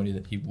testimony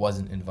that he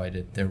wasn't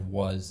invited, there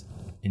was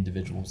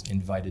individuals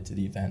invited to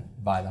the event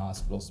by the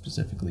hospital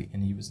specifically,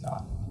 and he was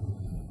not.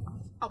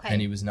 Okay.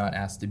 And he was not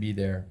asked to be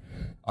there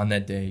on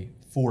that day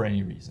for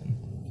any reason.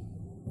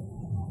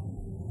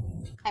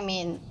 I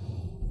mean,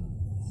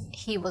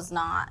 he was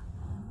not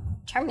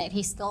terminated.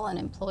 He's still an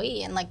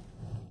employee, and, like,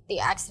 the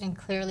accident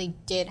clearly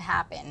did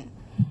happen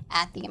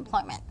at the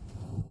employment.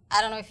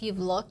 I don't know if you've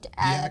looked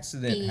at the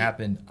accident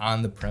happened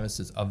on the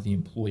premises of the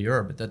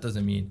employer, but that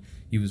doesn't mean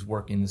he was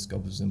working in the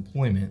scope of his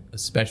employment,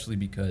 especially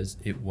because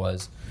it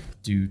was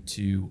due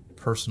to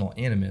personal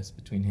animus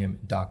between him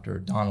and Dr.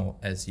 O'Donnell,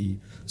 as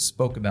he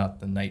spoke about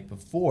the night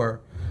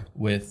before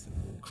with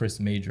Chris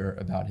Major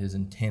about his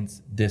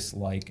intense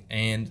dislike,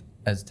 and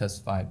as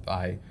testified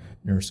by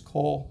Nurse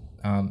Cole,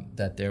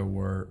 that there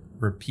were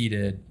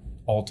repeated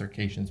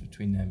altercations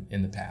between them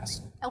in the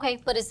past. Okay,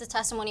 but is the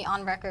testimony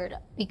on record?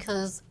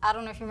 Because I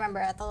don't know if you remember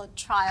at the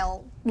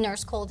trial,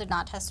 Nurse Cole did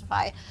not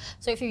testify.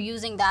 So if you're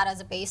using that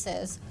as a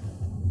basis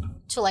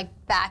to like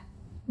back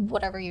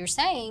whatever you're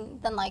saying,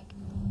 then like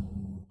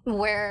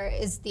where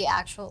is the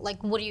actual,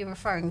 like what are you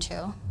referring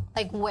to?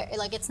 Like where,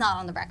 like it's not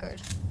on the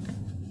record.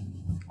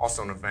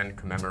 Also, an event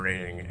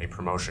commemorating a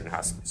promotion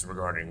is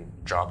regarding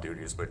job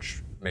duties,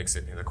 which makes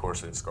it in the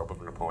course and scope of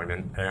an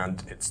employment,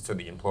 and it's to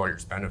the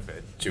employer's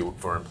benefit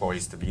for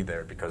employees to be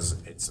there because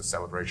it's a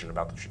celebration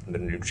about the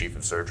new chief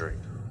of surgery.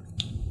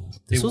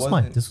 This was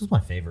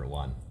my favorite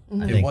one.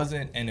 It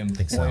wasn't an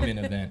employment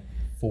event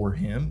for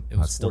him. It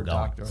was for going.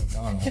 Dr.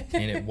 O'Donnell,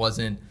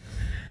 and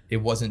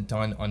it wasn't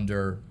done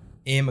under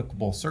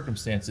amicable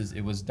circumstances.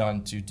 It was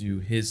done to do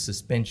his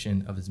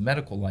suspension of his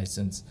medical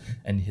license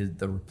and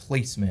the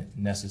replacement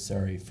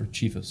necessary for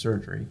chief of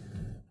surgery.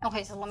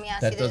 Okay, so let me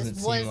ask That you this. doesn't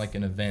seem like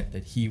an event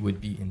that he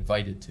would be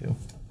invited to.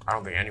 I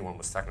don't think anyone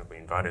was technically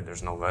invited.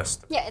 There's no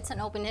list. Yeah, it's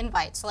an open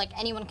invite, so like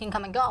anyone can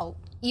come and go.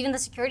 Even the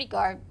security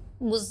guard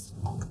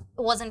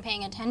wasn't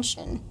paying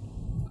attention.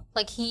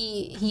 Like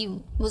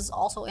he was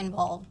also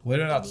involved.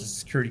 Whether or not the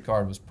security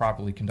guard was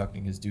properly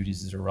conducting his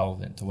duties is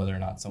irrelevant to whether or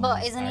not someone.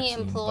 But isn't he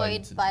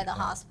employed by the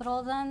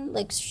hospital then?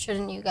 Like,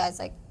 shouldn't you guys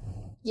like,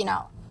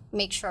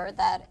 make sure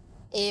that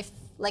if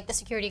like the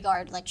security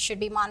guard like should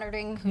be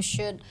monitoring who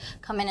should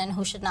come in and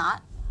who should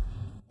not?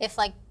 If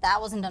like that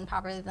wasn't done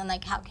properly, then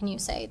like how can you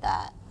say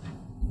that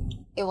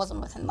it wasn't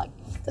within like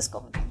the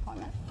scope of the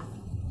employment?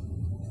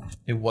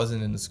 It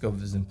wasn't in the scope of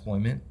his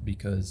employment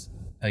because,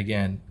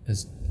 again,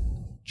 as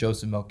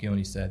Joseph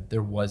Melchioni said,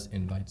 there was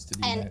invites to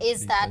the event. And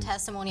is that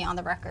testimony on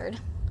the record?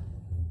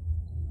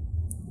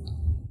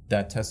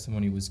 That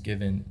testimony was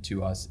given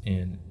to us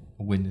in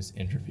witness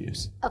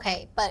interviews.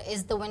 Okay, but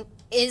is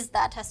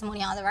that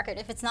testimony on the record?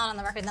 If it's not on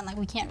the record, then like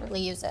we can't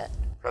really use it.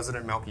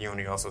 President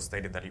Melchioni also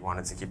stated that he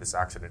wanted to keep this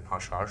accident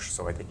hush-hush,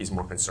 so I think he's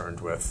more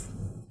concerned with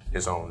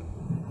his own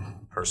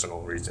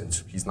personal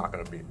reasons. He's not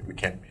going to be,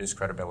 his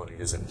credibility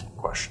is in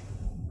question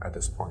at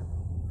this point.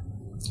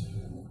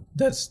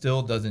 That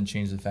still doesn't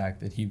change the fact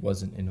that he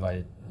wasn't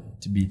invited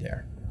to be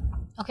there.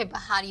 Okay, but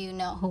how do you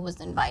know who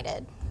was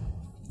invited?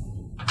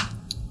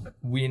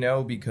 We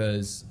know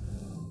because,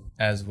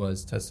 as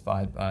was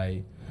testified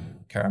by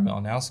Kara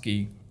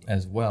Malinowski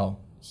as well,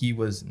 he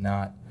was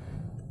not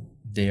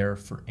there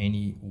for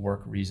any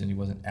work reason. He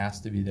wasn't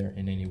asked to be there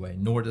in any way,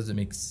 nor does it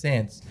make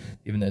sense,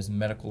 given that his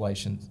medical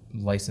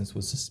license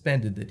was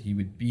suspended, that he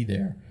would be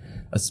there,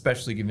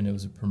 especially given it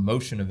was a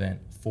promotion event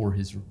for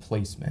his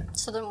replacement.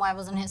 So then why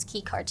wasn't his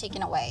key card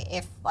taken away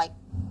if like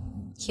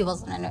he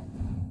wasn't an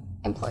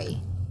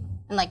employee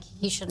and like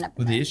he shouldn't have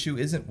been Well, the there? issue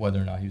isn't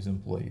whether or not he was an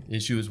employee. The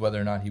issue is whether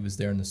or not he was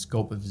there in the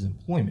scope of his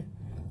employment.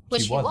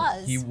 Which he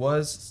was. He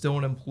was still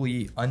an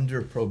employee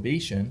under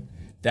probation.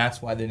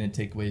 That's why they didn't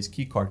take away his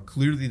key card.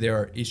 Clearly, there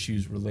are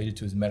issues related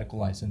to his medical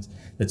license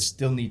that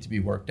still need to be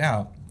worked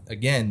out.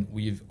 Again,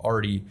 we've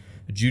already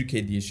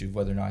adjudicated the issue of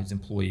whether or not he's an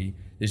employee.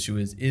 The issue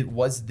is, it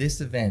was this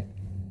event,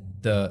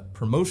 the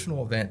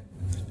promotional event,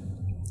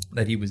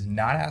 that he was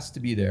not asked to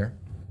be there,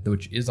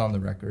 which is on the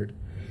record,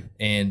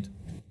 and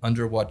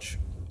under which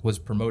was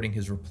promoting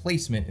his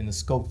replacement in the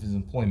scope of his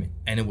employment,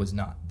 and it was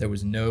not. There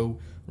was no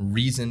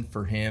reason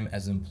for him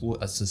as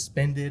a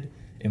suspended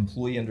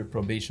employee under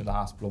probation of the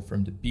hospital for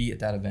him to be at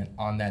that event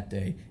on that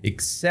day,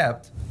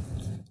 except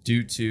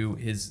due to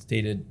his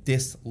stated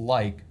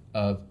dislike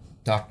of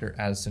Dr.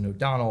 Addison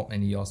O'Donnell,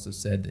 and he also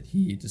said that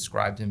he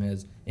described him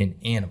as an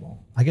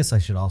animal. I guess I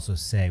should also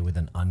say, with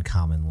an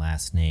uncommon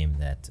last name,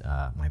 that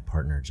my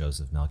partner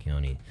Joseph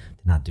Melchioni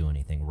did not do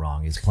anything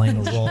wrong. He's playing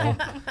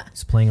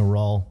a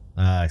role.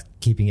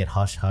 Keeping it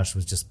hush hush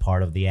was just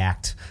part of the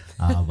act.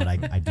 But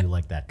I do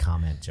like that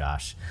comment,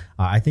 Josh.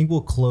 I think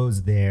we'll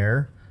close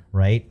there,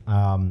 right?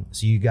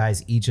 So you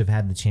guys each have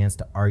had the chance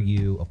to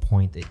argue a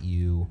point that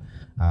you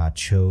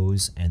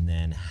chose, and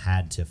then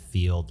had to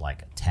field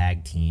like a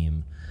tag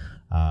team.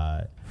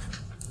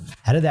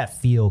 How did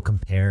that feel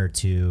compare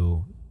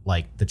to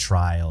like the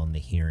trial and the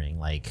hearing?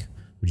 Like,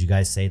 would you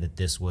guys say that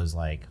this was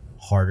like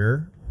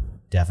harder?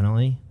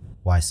 Definitely.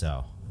 Why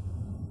so?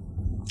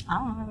 I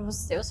don't know.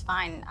 It was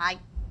fine. I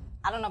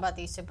don't know about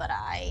these two, but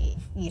I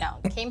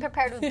came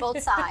prepared with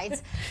both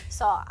sides.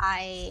 So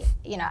I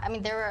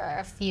mean, there were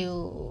a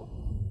few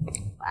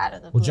out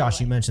of the blue. Well,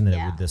 Josh, you mentioned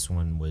that this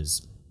one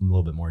was a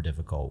little bit more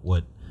difficult.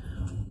 What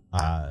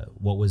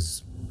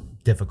was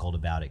difficult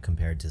about it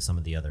compared to some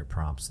of the other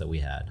prompts that we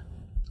had?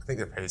 I think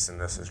the pace in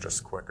this is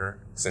just quicker,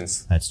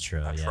 since That's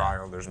true. at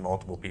trial there's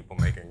multiple people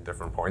making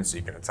different points, so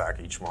you can attack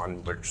each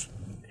one, which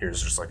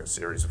here's just like a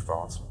series of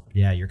thoughts.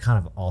 Yeah, you're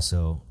kind of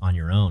also on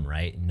your own,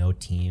 right? No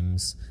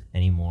teams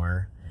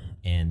anymore.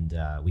 And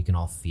we can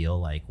all feel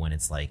like when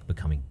it's like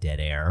becoming dead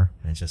air,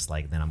 and it's just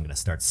like, then I'm going to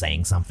start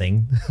saying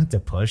something to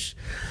push.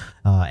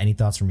 Any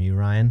thoughts from you,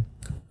 Ryan?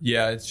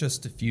 Yeah, it's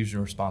just diffusion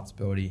of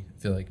responsibility. I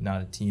feel like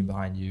not a team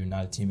behind you,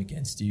 not a team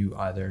against you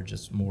either,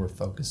 just more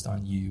focused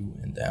on you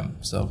and them.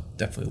 So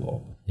definitely a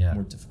little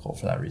more difficult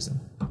for that reason.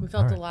 We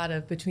felt a lot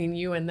of between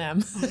you and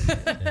them.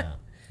 Yeah.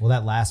 Well,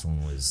 that last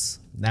one was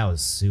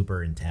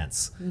super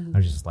intense. I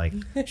was just like,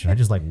 should I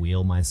just like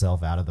wheel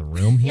myself out of the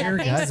room here,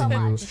 thanks guys? so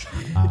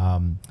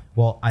much.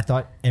 Well, I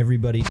thought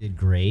everybody did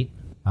great.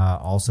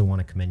 Also want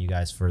to commend you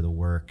guys for the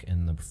work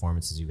and the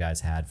performances you guys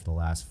had for the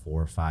last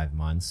 4 or 5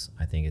 months.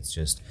 I think it's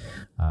just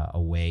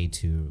a way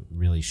to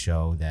really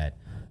show that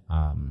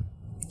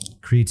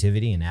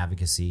creativity and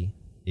advocacy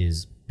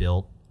is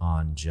built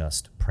on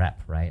just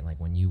prep, right? Like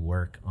when you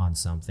work on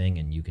something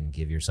and you can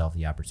give yourself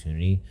the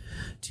opportunity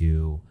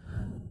to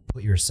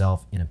put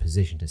yourself in a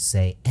position to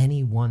say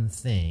any one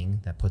thing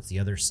that puts the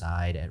other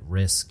side at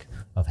risk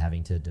of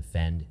having to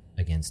defend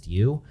against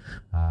you,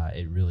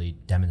 it really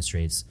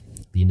demonstrates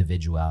the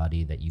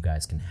individuality that you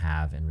guys can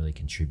have and really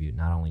contribute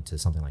not only to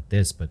something like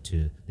this, but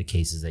to the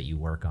cases that you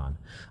work on.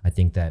 I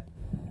think that,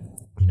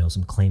 you know,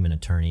 some claimant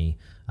attorney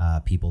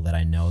people that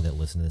I know that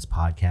listen to this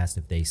podcast,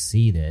 if they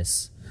see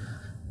this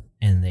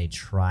and they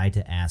try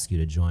to ask you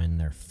to join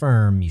their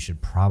firm, you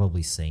should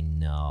probably say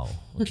no,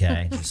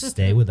 okay? Just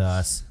stay with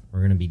us. We're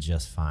going to be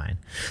just fine.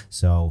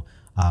 So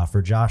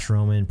for Josh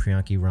Roman,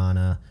 Priyanki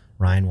Rana,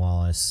 Ryan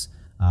Wallace,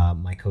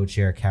 my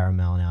co-chair, Kara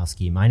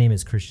Malinowski, my name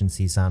is Christian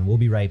Cisan. We'll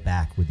be right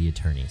back with the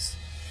attorneys.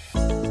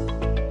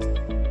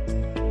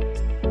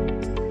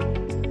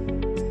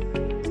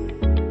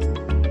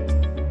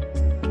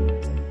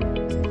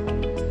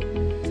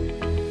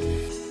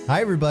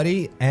 Hi,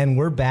 everybody, and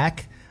we're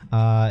back.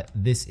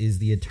 This is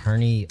the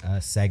attorney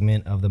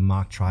segment of the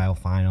mock trial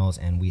finals,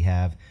 and we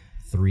have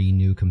 3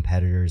 new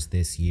competitors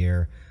this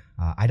year.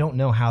 I don't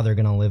know how they're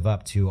going to live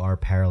up to our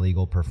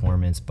paralegal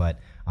performance, but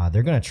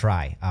they're going to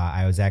try.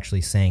 I was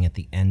actually saying at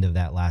the end of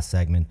that last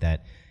segment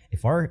that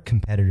if our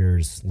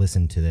competitors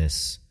listen to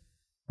this,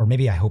 or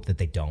maybe I hope that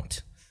they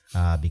don't,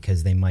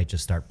 because they might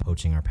just start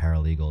poaching our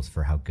paralegals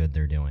for how good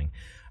they're doing.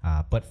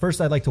 But first,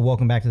 I'd like to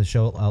welcome back to the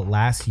show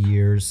last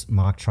year's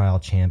mock trial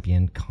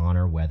champion,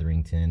 Connor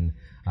Wetherington.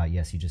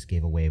 Yes, you just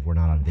gave a wave. We're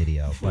not on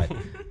video, but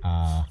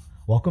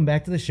welcome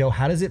back to the show.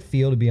 How does it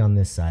feel to be on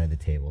this side of the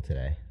table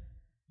today?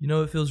 You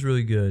know, it feels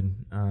really good.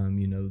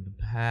 You know, the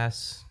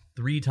past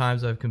 3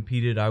 times I've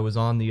competed, I was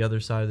on the other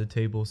side of the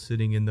table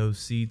sitting in those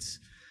seats.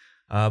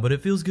 But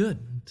it feels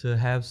good to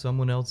have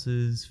someone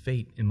else's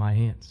fate in my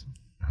hands.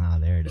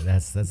 There it is.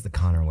 That's the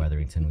Connor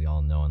Wetherington we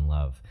all know and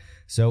love.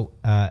 So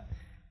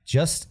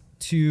just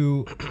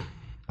to,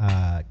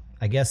 I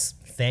guess,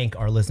 thank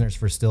our listeners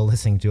for still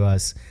listening to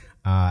us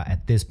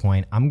at this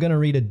point, I'm going to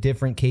read a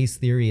different case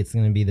theory. It's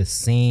going to be the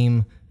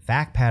same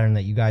fact pattern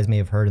that you guys may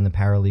have heard in the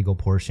paralegal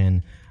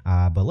portion.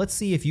 But let's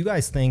see if you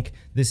guys think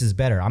this is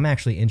better. I'm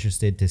actually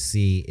interested to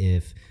see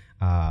if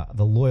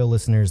the loyal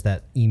listeners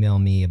that email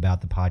me about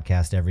the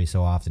podcast every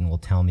so often will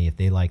tell me if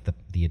they like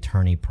the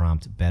attorney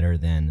prompt better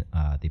than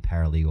the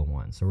paralegal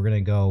one. So we're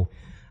going to go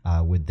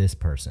with this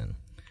person.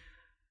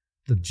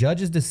 The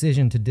judge's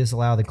decision to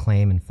disallow the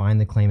claim and find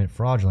the claimant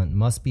fraudulent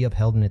must be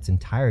upheld in its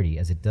entirety,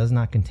 as it does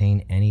not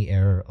contain any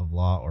error of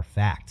law or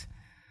fact.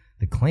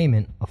 The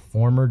claimant, a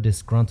former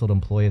disgruntled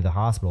employee of the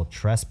hospital,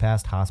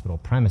 trespassed hospital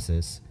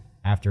premises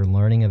after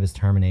learning of his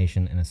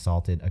termination and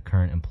assaulted a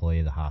current employee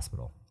of the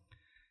hospital.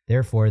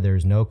 Therefore, there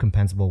is no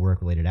compensable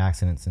work-related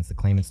accident, since the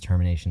claimant's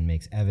termination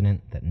makes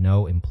evident that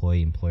no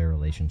employee-employer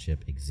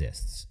relationship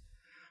exists.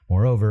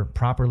 Moreover,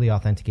 properly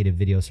authenticated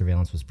video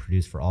surveillance was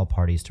produced for all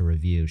parties to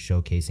review,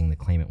 showcasing the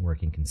claimant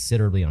working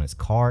considerably on his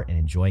car and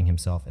enjoying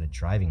himself at a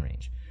driving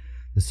range.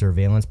 The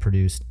surveillance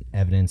produced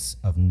evidence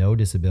of no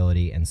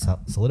disability and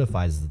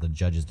solidifies the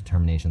judge's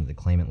determination that the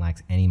claimant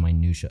lacks any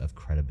minutia of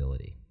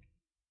credibility.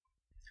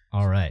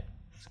 All right.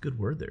 It's a good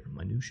word there,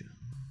 minutia.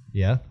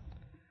 Yeah?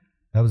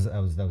 That was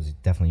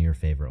definitely your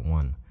favorite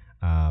one.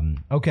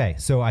 Okay,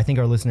 so I think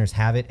our listeners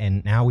have it,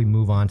 and now we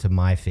move on to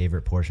my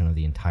favorite portion of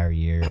the entire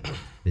year.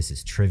 This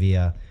is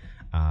trivia.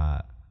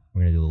 We're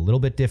going to do a little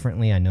bit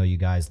differently. I know you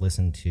guys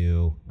listened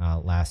to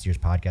last year's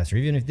podcast, or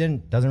even if you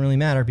didn't, doesn't really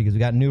matter because we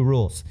got new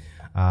rules.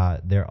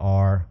 There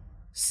are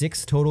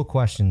 6 total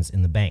questions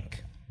in the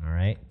bank. All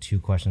right, 2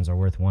 questions are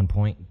worth 1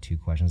 point, 2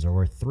 questions are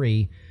worth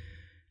 3,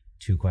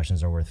 2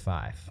 questions are worth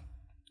 5.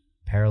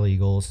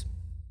 Paralegals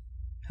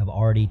have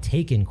already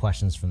taken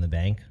questions from the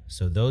bank,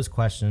 so those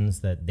questions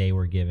that they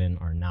were given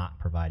are not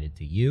provided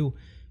to you,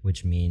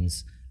 which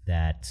means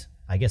that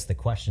I guess the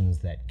questions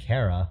that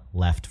Kara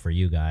left for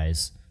you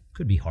guys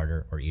could be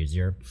harder or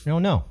easier. I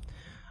don't know.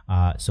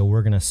 So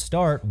we're going to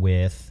start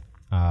with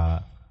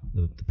the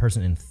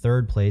person in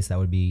 3rd place. That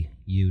would be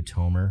you,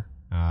 Tomer.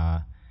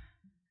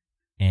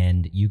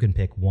 And you can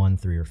pick 1,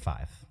 3, or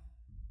 5.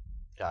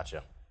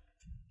 Gotcha.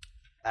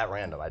 At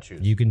random, I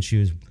choose. You can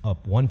choose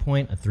up 1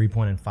 point, a 3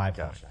 point, and 5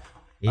 Gotcha. point.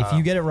 If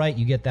you get it right,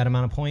 you get that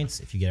amount of points.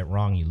 If you get it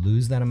wrong, you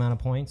lose that amount of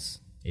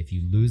points. If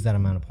you lose that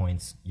amount of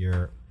points,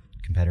 your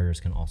competitors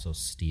can also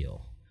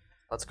steal.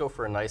 Let's go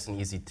for a nice and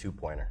easy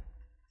 2-pointer.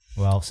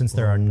 Well, since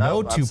there are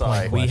no 2 point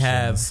questions, We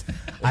have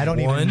I don't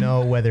even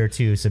know whether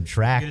to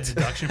subtract. Get a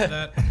deduction for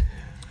that?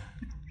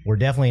 We're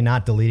definitely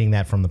not deleting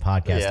that from the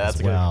podcast Yeah, that's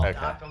as well. good.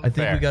 Okay. I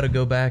think we got to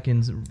go back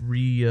and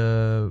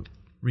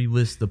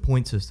relist the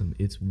point system.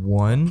 It's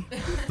 1,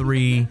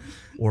 3,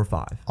 or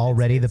 5.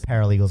 Already the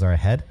paralegals are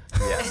ahead.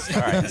 Yes.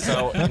 All right.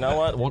 So you know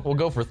what? We'll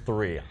go for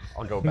 3.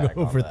 I'll go back.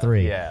 Go on for that.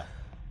 3. Yeah.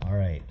 All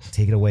right.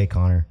 Take it away,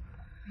 Connor.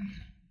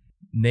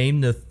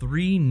 Name the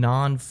 3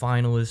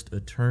 non-finalist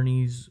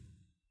attorneys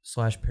 /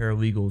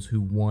 paralegals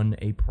who won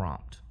a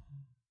prompt.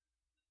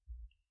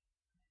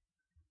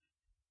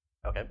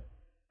 Okay.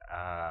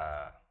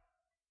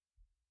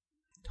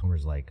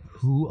 Tomer's like,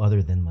 who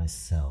other than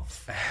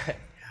myself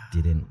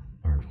didn't,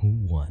 or who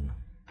won?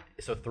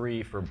 So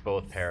 3 for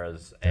both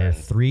paras. There are And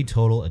 3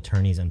 total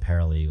attorneys and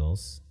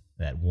paralegals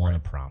that won a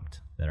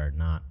prompt that are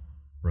not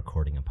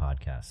recording a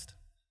podcast.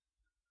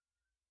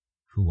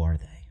 Who are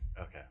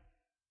they? okay.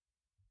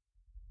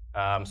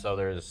 So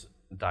there's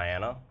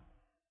Diana,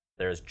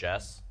 there's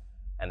Jess,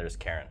 and there's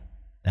Karen.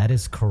 That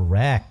is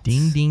correct.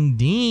 Ding, ding,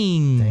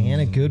 ding.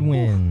 Diana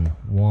Goodwin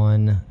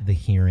won the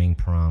hearing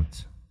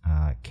prompt.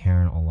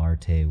 Karen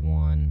Olarte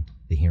won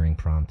the hearing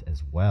prompt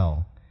as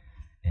well.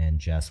 And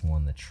Jess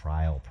won the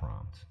trial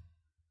prompt.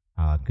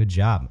 Good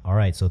job. All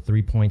right, so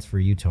 3 points for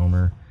you,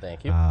 Tomer.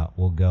 Thank you.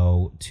 We'll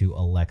go to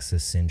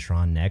Alexis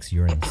Cintron next.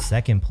 You're in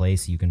second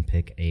place. You can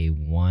pick a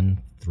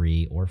 1,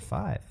 3, or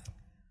 5.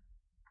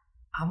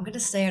 I'm going to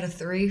stay at a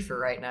 3 for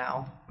right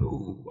now.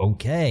 Ooh,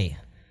 okay.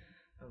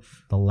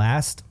 The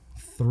last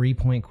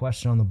 3-point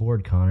question on the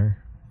board,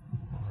 Connor.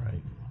 All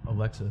right.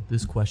 Alexa,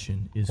 this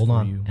question is Hold for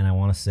on. you. And I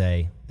want to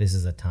say this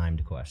is a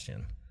timed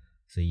question.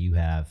 So you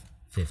have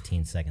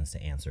 15 seconds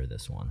to answer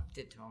this one.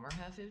 Did Tomer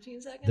have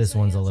 15 seconds? This to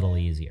one's a answer? little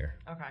easier.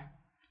 Okay.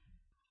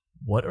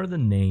 What are the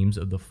names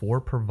of the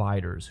 4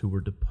 providers who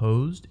were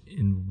deposed,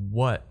 and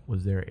what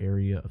was their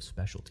area of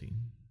specialty?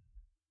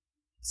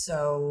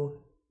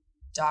 So,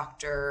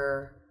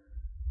 Dr.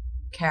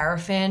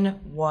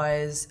 Carafin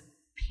was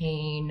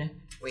pain.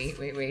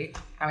 Wait.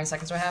 How many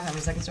seconds do I have?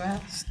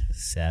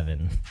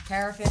 7.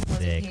 Carafin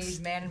was a 6,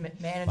 pain management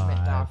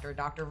 5, doctor.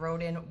 Dr.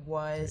 Rodin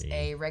was 3,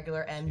 a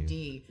regular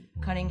MD.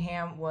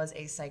 Cunningham was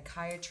a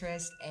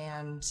psychiatrist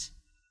and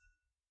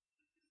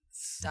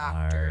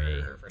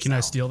Sorry. Dr. Can I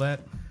Purcell. steal that?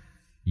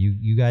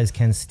 You guys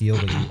can steal,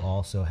 but you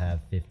also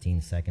have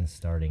 15 seconds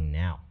starting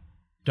now.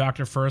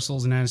 Dr. Fursel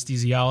is an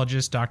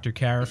anesthesiologist. Dr.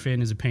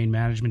 Carafin is a pain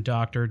management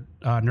doctor.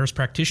 Nurse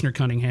practitioner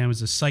Cunningham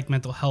is a psych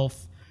mental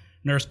health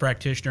nurse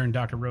practitioner, and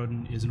Dr.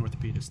 Roden is an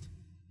orthopedist.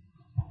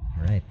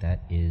 All right,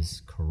 that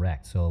is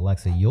correct. So,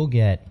 Alexa, you'll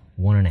get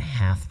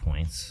 1.5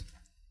 points,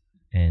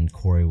 and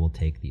Corey will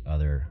take the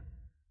other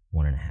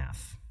 1.5.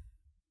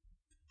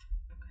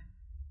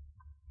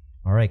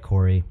 All right,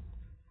 Corey.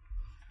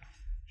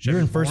 You're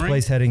in first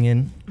place heading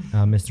in,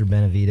 Mr.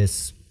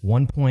 Benavides.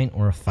 1 point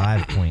or a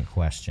 5-point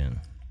question?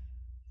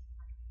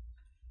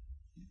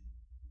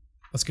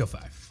 Let's go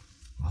 5.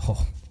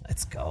 Oh,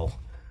 let's go.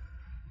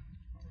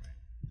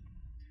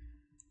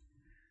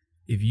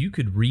 If you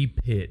could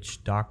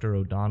repitch Dr.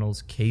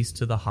 O'Donnell's case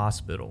to the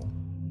hospital,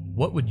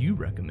 what would you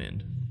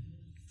recommend?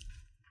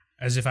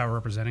 As if I were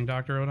representing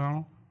Dr.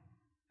 O'Donnell?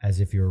 As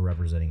if you were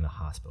representing the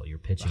hospital. You're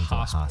pitching to the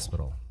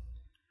hospital.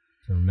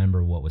 So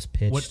remember what was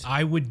pitched. What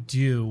I would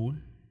do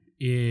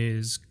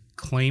is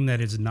claim that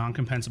it's a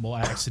non-compensable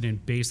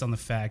accident based on the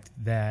fact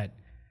that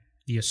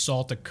the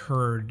assault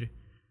occurred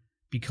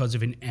because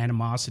of an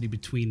animosity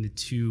between the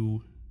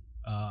 2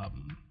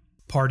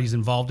 parties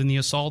involved in the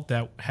assault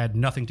that had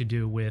nothing to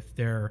do with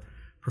their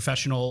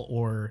professional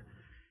or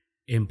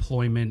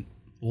employment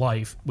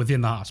life within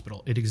the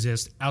hospital. It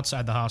exists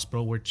outside the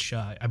hospital, which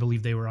I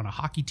believe they were on a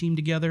hockey team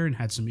together and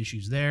had some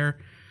issues there.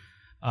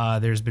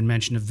 There's been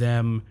mention of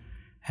them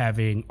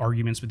having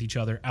arguments with each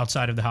other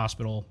outside of the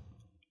hospital,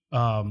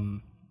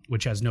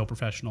 which has no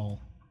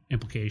professional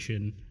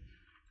implication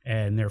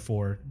and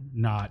therefore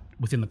not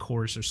within the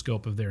course or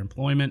scope of their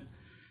employment.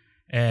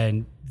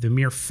 And the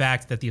mere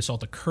fact that the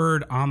assault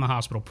occurred on the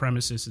hospital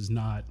premises is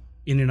not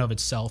in and of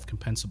itself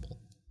compensable.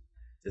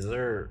 Is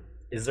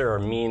there a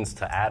means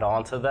to add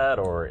on to that,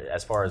 or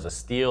as far as a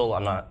steal?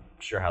 I'm not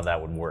sure how that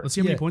would work. Let's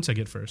see how many points I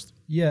get first.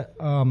 Yeah,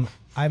 I'm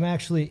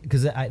actually,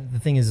 because the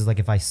thing is like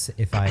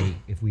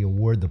if we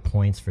award the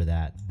points for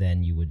that,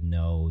 then you would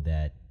know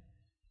that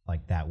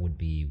like that would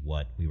be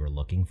what we were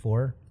looking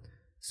for.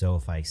 So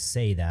if I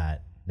say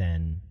that,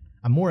 then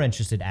I'm more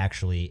interested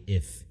actually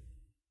if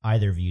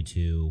either of you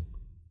two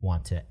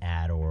want to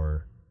add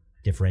or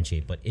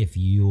differentiate. But if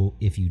you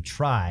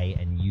try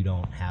and you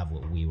don't have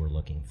what we were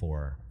looking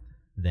for,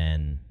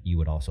 then you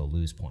would also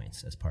lose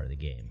points as part of the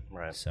game.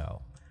 Right.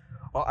 So,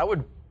 Well,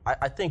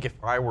 I think if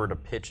I were to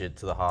pitch it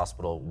to the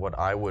hospital, what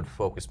I would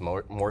focus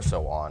more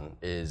so on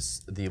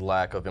is the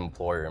lack of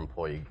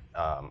employer-employee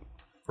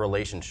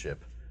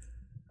relationship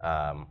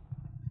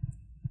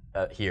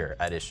here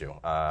at issue.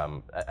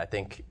 I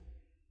think,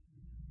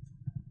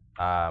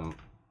 I'm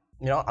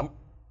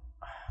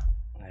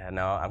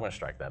going to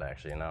strike that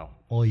actually,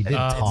 well, you did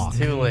talk. It's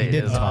too late.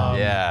 You did talk.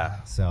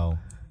 Yeah. So,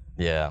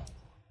 Yeah.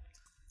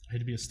 I hate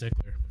to be a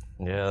stickler.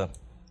 Yeah.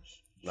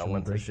 No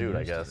one to shoot,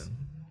 I guess.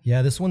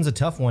 yeah, this one's a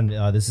tough one.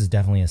 This is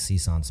definitely a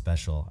CSUN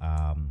special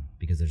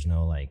because there's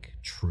no like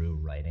true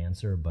right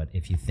answer. But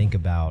if you think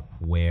about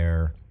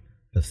where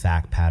the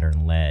fact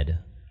pattern led,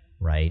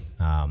 right?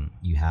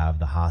 You have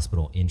the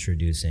hospital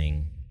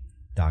introducing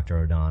Dr.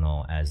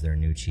 O'Donnell as their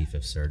new chief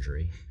of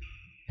surgery,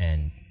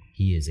 and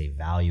he is a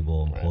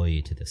valuable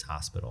employee to this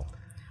hospital.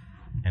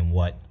 And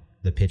what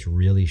the pitch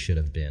really should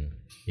have been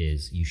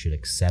is you should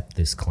accept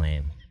this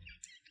claim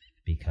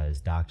because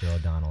Dr.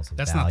 O'Donnell's a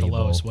That's not the valuable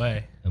lowest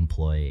way.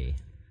 employee.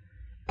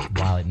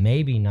 While it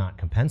may be not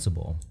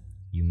compensable,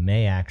 you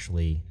may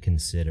actually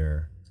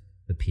consider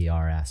the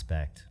PR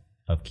aspect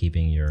of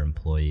keeping your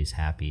employees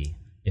happy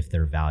if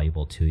they're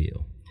valuable to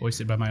you.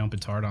 Hoisted by my own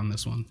petard on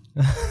this one.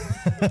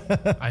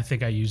 I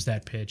think I used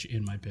that pitch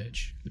in my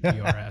pitch, the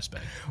PR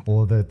aspect.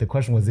 Well, the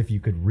question was if you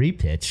could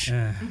repitch.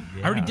 I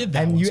already did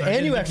that And one, you so I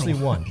did you a actually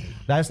different one. won.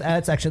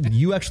 That's actually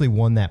you actually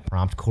won that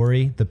prompt,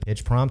 Corey, the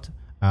pitch prompt.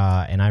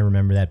 And I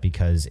remember that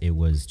because it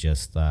was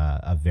just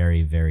a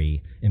very,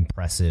 very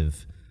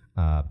impressive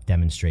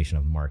demonstration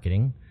of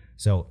marketing.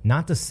 So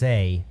not to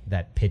say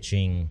that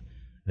pitching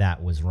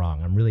that was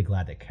wrong. I'm really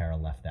glad that Kara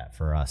left that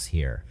for us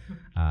here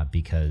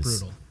because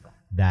Brutal.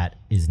 that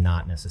is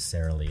not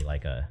necessarily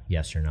like a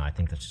yes or no. I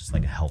think that's just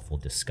like a helpful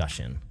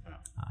discussion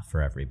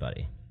for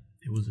everybody.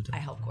 It was a I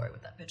helped Corey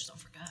with that pitch, don't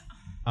forget.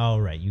 Oh,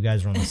 right. You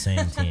guys are on the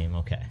same team.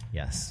 Okay.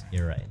 Yes,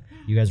 you're right.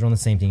 You guys are on the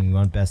same team. You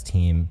won best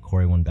team.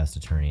 Corey won best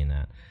attorney in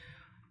that.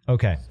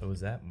 Okay. So is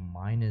that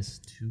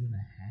minus 2.5?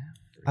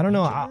 I don't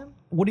know.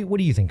 What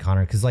do you think,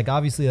 Connor? Because like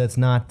obviously that's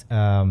not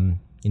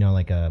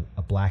like a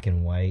black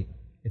and white.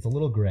 It's a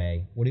little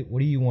gray. What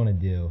do you want to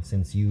do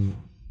since you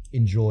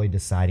enjoy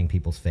deciding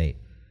people's fate?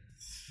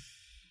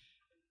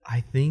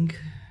 I think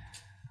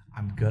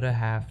I'm gonna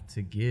have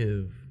to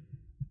give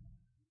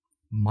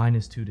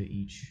minus 2 to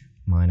each.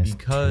 Minus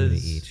because 2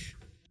 to each.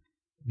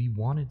 We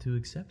wanted to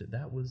accept it.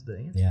 That was the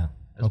answer. Yeah.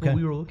 That's Okay. what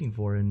we were looking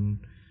for, and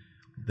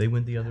they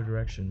went the other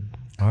direction.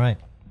 All right.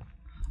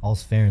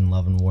 All's fair in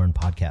Love and War and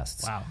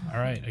podcasts. Wow. All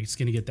right. It's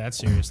going to get that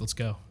serious. Let's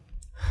go.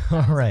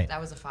 All right.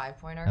 That was a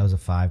 5-pointer. That was a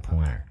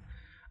 5-pointer.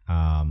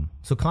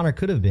 So Connor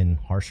could have been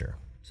harsher.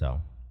 So,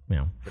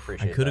 I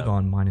Appreciate could have that.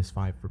 gone minus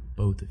 5 for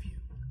both of you.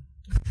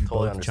 You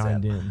Totally both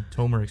chimed understand. in.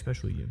 Tomer,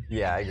 especially you.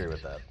 Yeah, I agree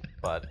with that.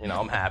 But,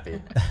 I'm happy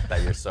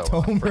that you're so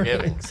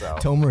forgiving. So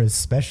Tomer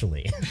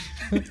especially.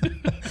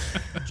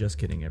 Just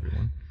kidding,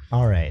 everyone.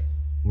 All right.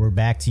 We're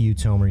back to you,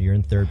 Tomer. You're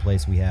in third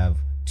place. We have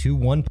 2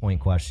 1-point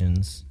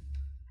questions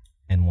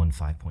and 1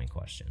 5-point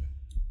question.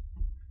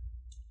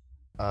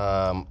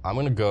 I'm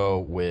going to go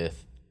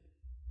with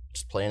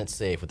just playing it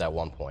safe with that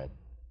 1 point.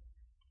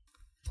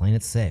 Playing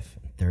it safe.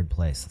 Third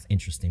place. That's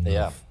interesting move.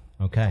 Yeah.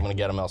 Okay. I'm going to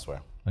get them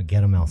elsewhere. I'll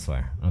get them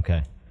elsewhere.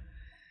 Okay.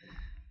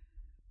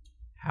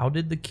 How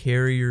did the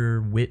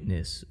carrier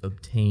witness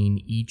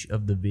obtain each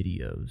of the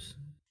videos?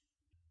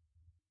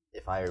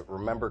 If I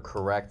remember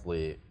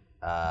correctly,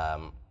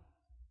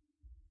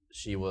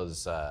 she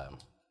was the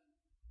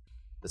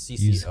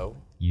CCO.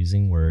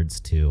 Using words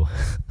to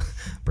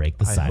break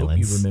the I silence.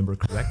 hope you remember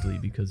correctly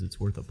because it's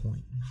worth a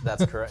point.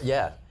 That's correct.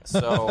 Yeah.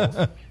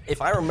 So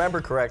if I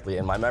remember correctly,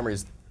 and my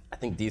memory's, I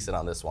think, decent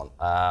on this one,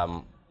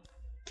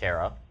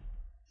 Kara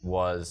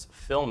was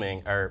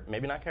filming, or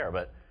maybe not Kara,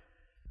 but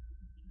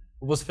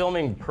was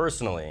filming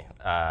personally.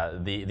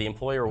 The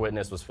employer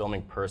witness was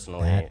filming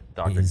personally That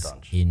Dr. is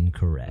Dunch.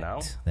 incorrect.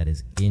 No? That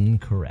is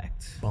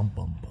incorrect. Bum,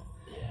 bum, bum.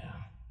 Yeah.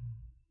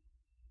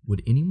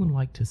 Would anyone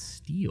like to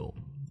steal?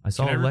 I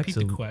saw Can I Alexa.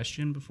 repeat the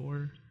question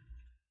before?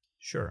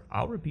 Sure,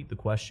 I'll repeat the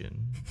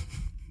question.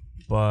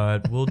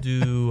 But we'll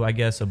do, I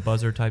guess, a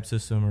buzzer type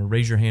system or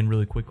raise your hand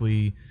really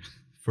quickly.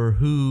 For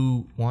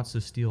who wants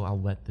to steal,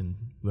 I'll let them,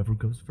 whoever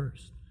goes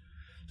first.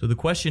 So the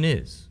question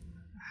is,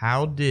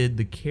 how did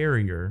the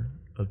carrier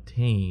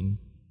obtain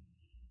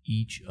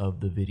each of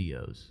the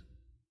videos?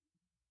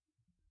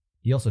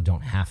 You also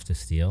don't have to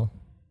steal.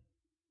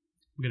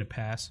 I'm going to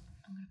pass.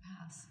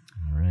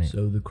 All right.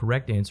 So the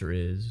correct answer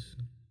is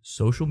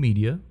social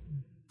media,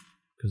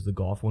 because the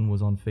golf one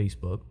was on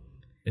Facebook.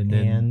 And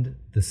then And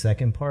the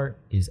second part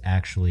is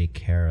actually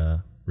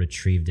Kara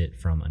retrieved it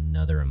from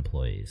another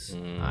employee's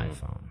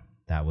iPhone.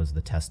 That was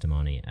the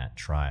testimony at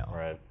trial.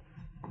 Right.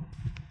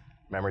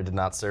 Memory did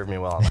not serve me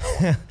well on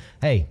that one.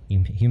 Hey,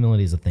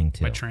 humility is a thing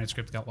too. My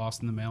transcript got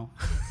lost in the mail.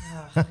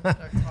 Talk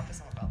to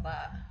someone about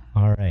that.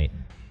 All right.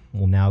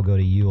 We'll now go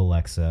to you,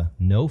 Alexa.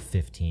 No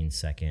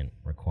 15-second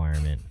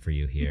requirement for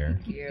you here.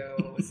 Thank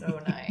you.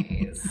 So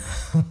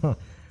nice.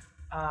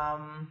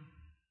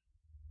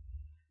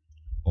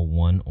 A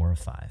 1 or a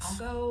 5. I'll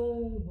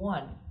go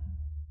 1.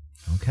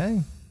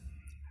 Okay.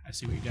 I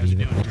see what you guys are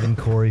doing. Even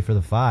Corey for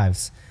the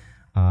 5s.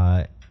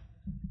 All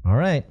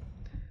right.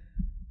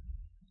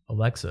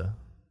 Alexa,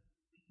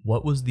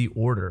 what was the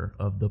order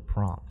of the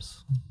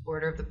prompts?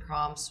 Order of the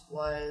prompts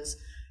was,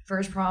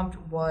 first prompt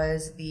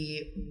was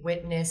the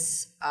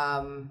witness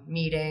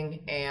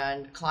meeting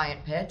and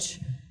client pitch.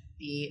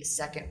 The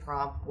second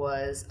prompt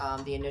was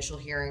the initial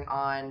hearing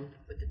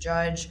with the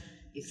judge.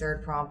 The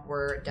third prompt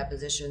were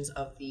depositions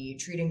of the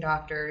treating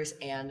doctors,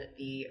 and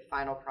the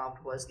final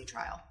prompt was the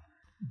trial.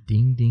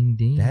 Ding, ding,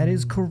 ding. That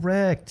is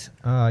correct.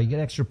 You get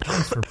extra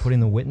points for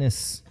putting the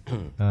witness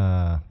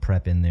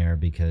prep in there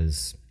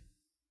because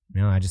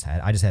No, I just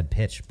had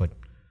pitch, but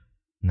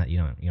not you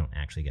don't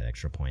actually get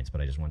extra points.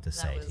 But I just want to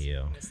say to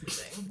you,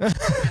 misleading.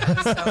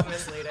 That was so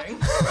misleading.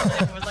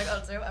 I was like,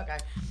 oh, so okay,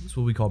 That's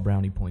what we call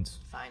brownie points.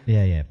 fine.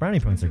 yeah, brownie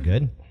points are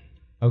good.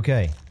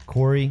 Okay,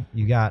 Corey,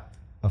 you got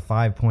a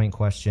 5-point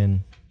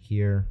question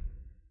here.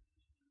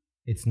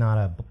 It's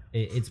not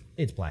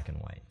it's black and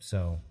white,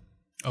 so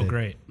Oh,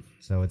 great.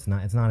 so it's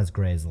not as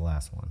gray as the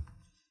last one.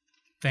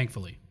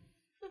 Thankfully.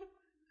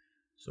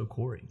 So,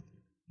 Corey,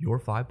 your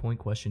 5-point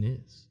question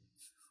is: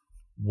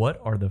 what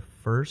are the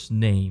first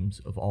names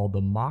of all the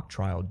mock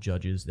trial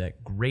judges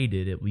that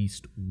graded at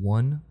least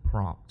one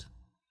prompt?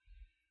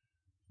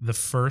 The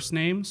first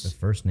names? The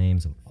first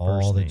names of all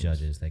First the names.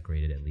 judges that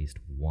graded at least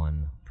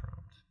one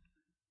prompt.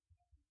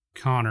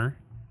 Connor,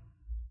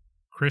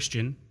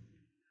 Christian,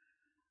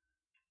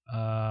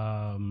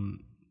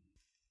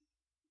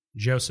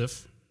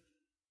 Joseph,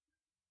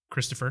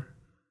 Christopher,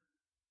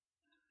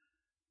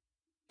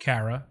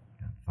 Kara.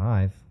 Got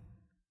 5.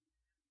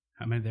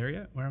 How many there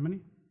yet? Where how many?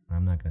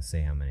 I'm not going to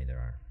say how many there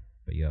are,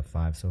 but you have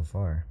 5 so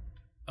far.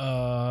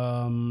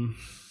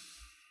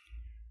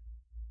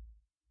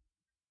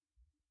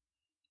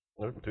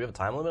 Do we have a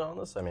time limit on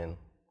this? I mean,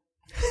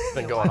 it's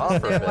been going on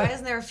for a Why bit.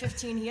 isn't there a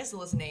 15? He has to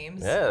list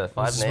names. Yeah,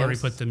 5 This is where we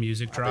names. put the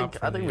music drop.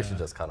 I think we should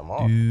just cut them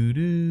off.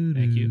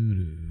 Thank you.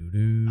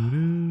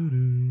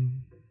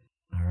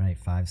 All right,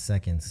 5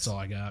 seconds. That's all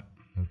I got.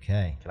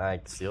 Okay. Can I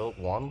steal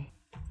one?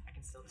 I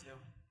can still do.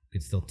 You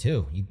can steal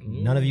 2.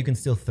 None of you can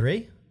steal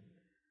 3?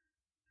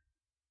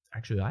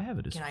 Actually, I have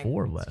it as Can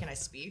 4 I? left. Can I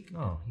speak?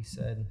 Oh, he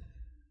said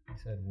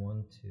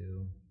 1,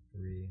 2,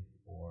 3,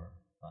 4,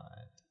 5.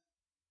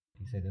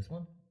 Did you say this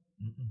one?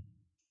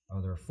 Oh,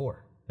 there are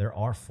 4. There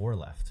are 4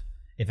 left.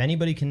 If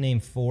anybody can name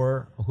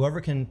 4,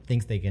 whoever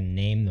thinks they can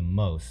name the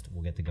most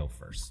will get to go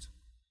first.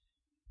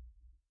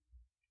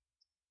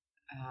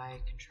 I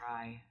can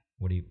try.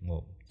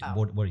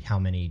 How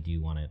many do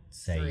you want to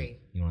say? 3.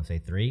 You want to say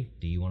 3?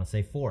 Do you want to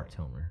say 4,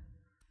 Tomer?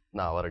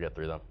 No, let her get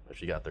 3 then, if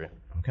she got 3.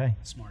 Okay.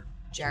 Smart.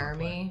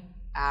 Jeremy,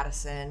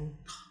 Addison,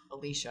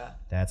 Alicia.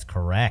 That's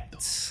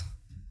correct.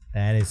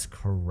 That is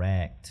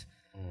correct.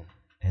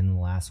 And the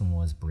last one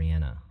was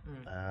Brianna.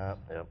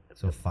 Yep.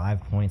 So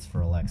 5 points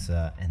for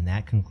Alexa, and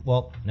that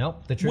nope,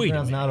 the Wait trivia a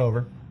round's not minute.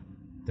 over.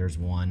 There's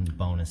one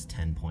bonus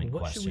 10-point What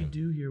question. should we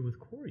do here with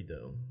Corey,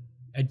 though?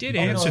 I did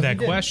Oh, no, answer he that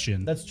did.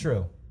 question. That's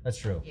true. That's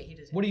true. Yeah, he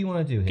does. What do you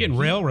want to do here? Getting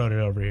railroaded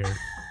over here.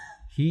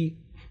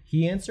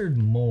 He answered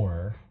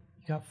more,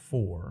 He got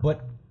 4.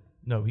 but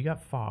No, he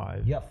got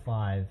 5. he got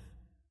 5,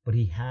 but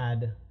he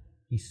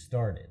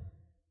started.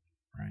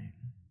 Right.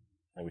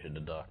 I think we should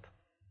deduct.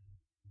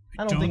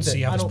 I Don't think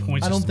see that how this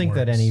point I don't system think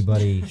that works.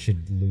 anybody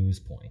should lose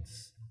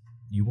points.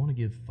 You want to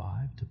give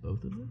 5 to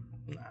both of them?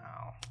 No,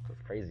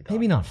 that's crazy.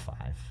 Maybe not 5.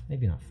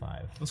 Maybe not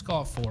 5. Let's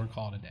call it 4 and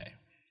call it a day.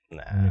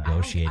 I'm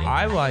negotiating.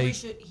 I think like- we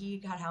should, he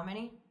got how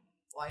many?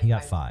 Well, He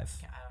got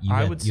 5.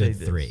 I You would you say had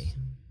this. 3.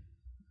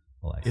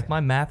 Alexa. If my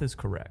math is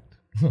correct,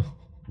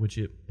 which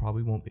it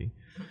probably won't be,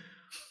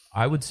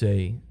 I would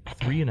say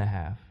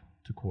 3.5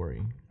 to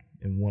Corey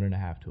and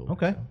 1.5 to Alexa.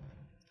 Okay.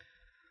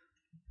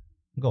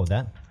 I'll go with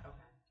that.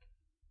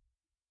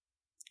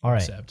 All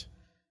right. Except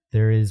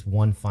There is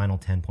one final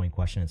 10-point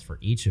question. It's for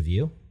each of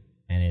you,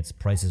 and it's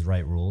Price is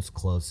Right rules,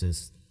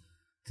 closest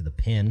to the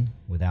pin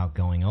without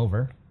going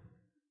over.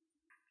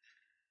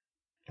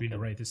 do we need to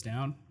write this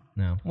down?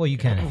 No. Well, you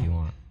can if you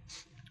want.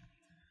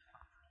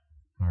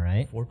 All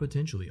right. For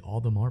potentially all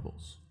the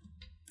marbles.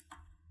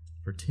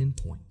 For 10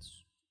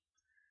 points.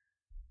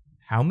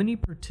 How many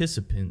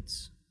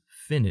participants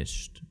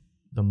finished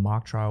the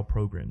mock trial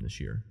program this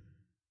year?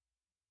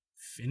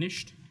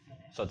 Finished?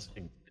 So it's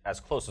as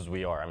close as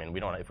we are. I mean,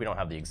 if we don't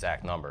have the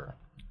exact number,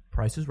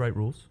 Price is Right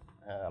rules.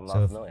 I'm So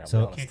not if- familiar. I'll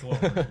so- be honest. Can't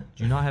go over.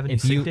 Do you not have any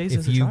If sick you days if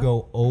as a you child?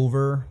 go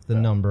over the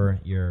number,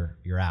 you're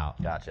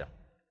out. Gotcha.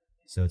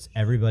 So it's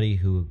everybody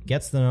who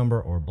gets the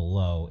number or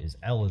below is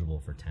eligible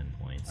for 10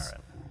 points. All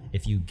right.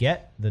 If you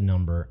get the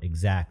number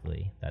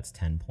exactly, that's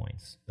 10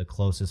 points. The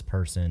closest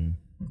person,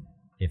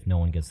 if no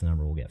one gets the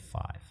number, will get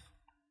 5.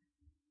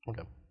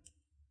 Okay.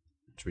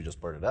 Should we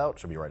just blurt it out?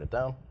 Should we write it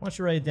down? Why don't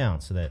you write it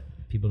down so that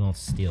people don't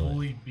steal it?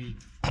 Holy beat.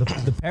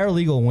 The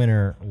paralegal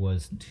winner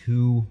was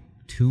two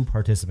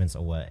participants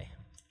away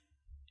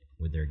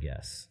with their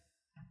guess.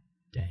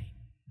 Dang.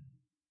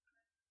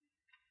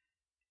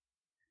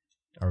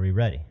 Are we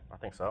ready? I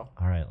think so.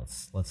 All right,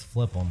 let's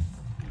flip them.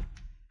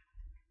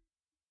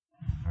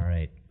 All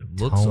right,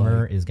 looks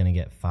Tomer like- is going to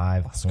get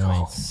 5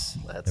 points.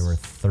 There were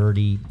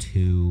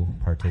 32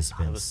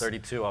 participants. It was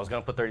 32. I was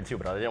going to put 32,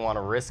 but I didn't want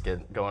to risk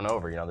it going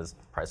over. This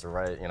Price of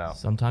Right,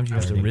 Sometimes you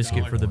have to risk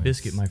it for the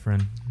biscuit, my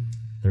friend.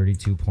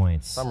 32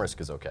 points. Some risk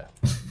is okay.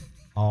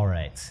 All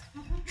right.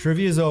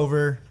 Trivia's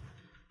over.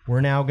 We're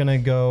now going to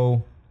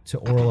go to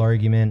oral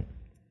argument.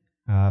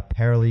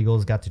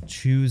 Paralegals got to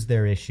choose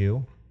their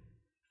issue.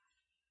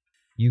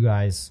 You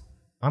guys,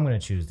 I'm going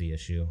to choose the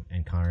issue,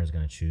 and Connor is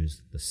going to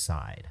choose the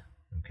side.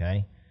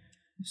 Okay?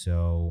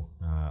 So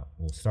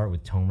we'll start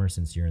with Tomer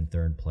since you're in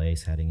third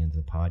place heading into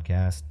the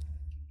podcast.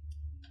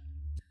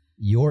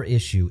 Your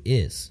issue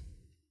is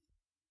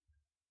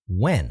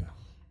When,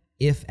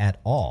 if at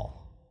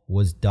all,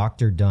 was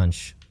Dr.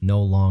 Dunch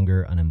no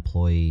longer an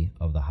employee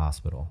of the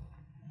hospital?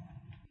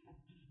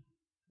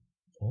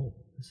 Oh,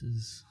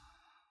 it's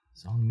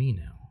on me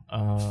now.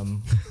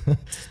 I'm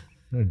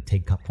going to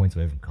take points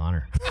away from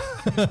Connor.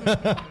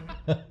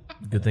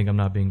 Good thing I'm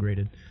not being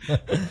graded.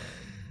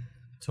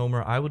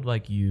 Tomer, I would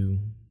like you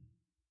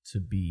to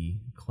be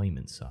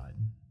claimant's side.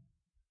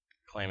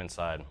 Claimant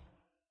side.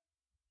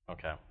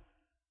 Okay.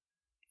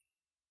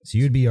 So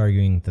you'd be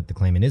arguing that the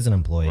claimant is an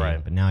employee,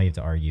 Right. but now you have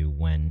to argue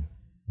when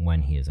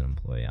he is an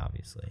employee,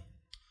 obviously,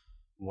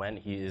 When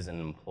he is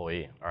an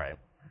employee. All right.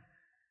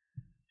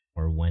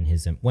 or when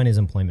his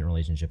employment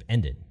relationship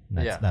ended.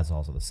 Yeah. That's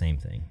also the same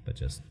thing, but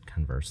just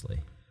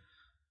conversely.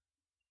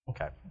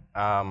 Okay.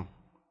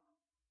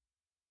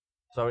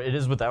 So it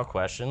is without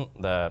question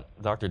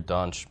that Dr.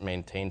 Dunch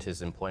maintained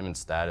his employment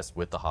status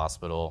with the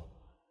hospital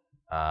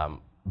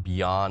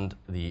beyond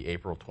the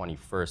April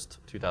 21st,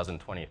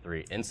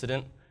 2023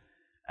 incident,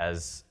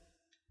 as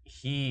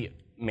he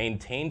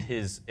maintained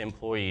his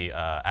employee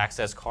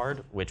access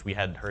card, which we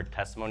had heard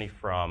testimony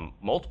from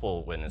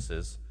multiple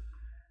witnesses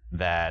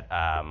that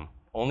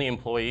only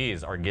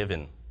employees are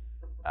given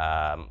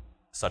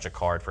such a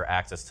card for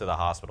access to the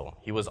hospital.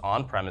 He was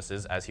on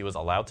premises as he was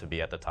allowed to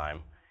be at the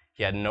time.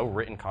 He had no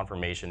written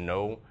confirmation,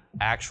 no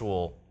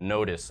actual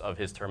notice of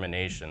his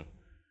termination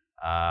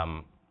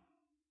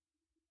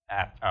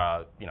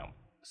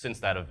since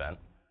that event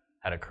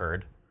had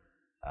occurred.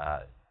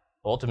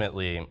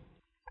 Ultimately,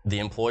 the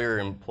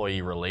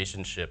employer-employee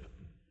relationship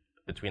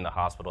between the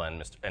hospital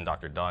and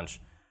Dr.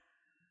 Dunch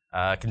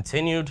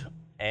continued,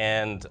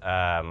 and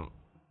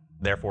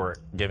therefore,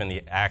 given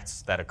the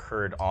acts that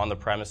occurred on the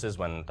premises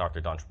when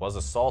Dr. Dunch was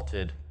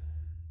assaulted,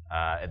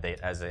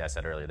 as I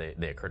said earlier,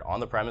 they occurred on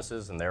the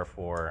premises, and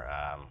therefore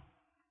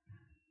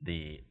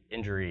the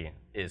injury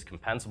is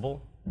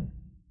compensable.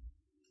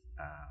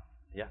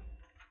 Yeah,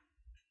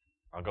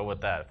 I'll go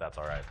with that if that's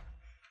all right.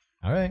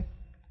 All right.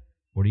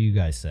 What do you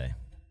guys say?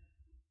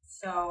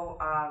 So,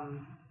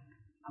 on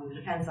the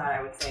defense side,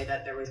 I would say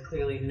that there was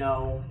clearly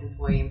no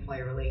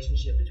employee-employee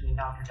relationship between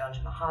Dr. Dunch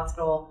and the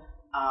hospital.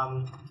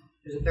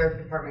 There's a third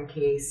department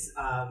case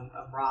of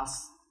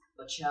Ross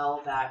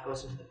Lachelle that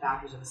goes into the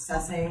factors of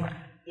assessing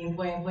the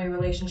employee-employee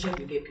relationship.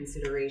 You give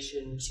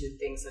consideration to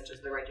things such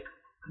as the right to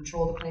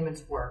control the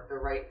claimant's work, the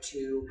right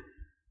to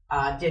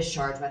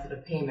discharge, method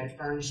of payment,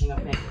 furnishing of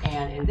payment.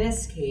 And in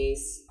this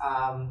case,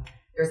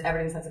 there's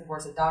evidence that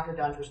supports that Dr.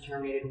 Dunch was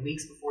terminated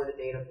weeks before the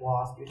date of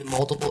loss due to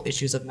multiple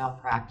issues of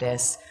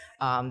malpractice.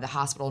 The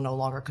hospital no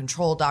longer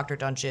controlled Dr.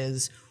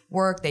 Dunch's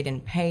work. They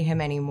didn't pay him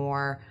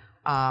anymore.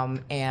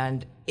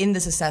 And in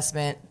this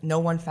assessment, no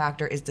one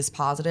factor is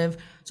dispositive.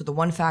 So the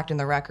one fact in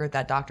the record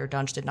that Dr.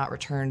 Dunch did not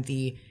return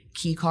the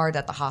key card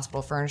that the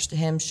hospital furnished to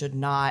him should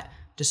not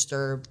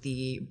disturb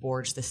the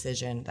board's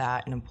decision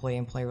that an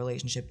employee-employee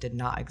relationship did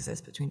not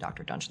exist between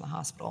Dr. Dunch and the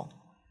hospital.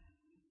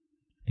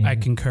 I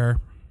concur.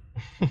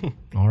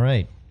 All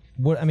right.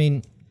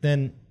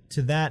 Then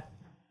to that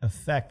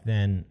effect,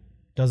 then,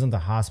 doesn't the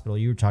hospital,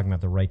 you were talking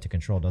about the right to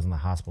control, doesn't the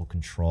hospital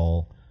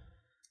control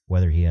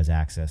whether he has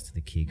access to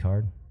the key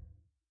card?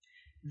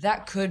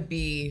 That could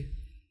be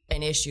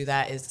an issue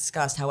that is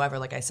discussed. However,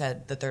 like I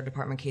said, the third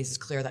department case is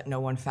clear that no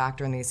one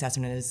factor in the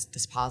assessment is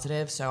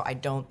dispositive. So I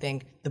don't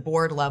think the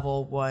board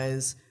level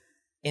was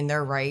in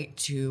their right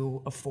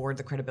to afford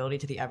the credibility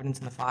to the evidence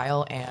in the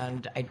file.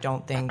 And I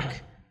don't think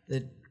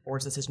the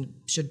board's decision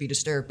should be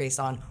disturbed based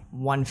on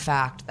one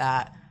fact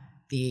that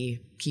the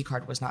key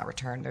card was not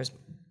returned. There's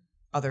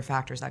other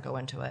factors that go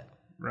into it.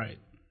 Right.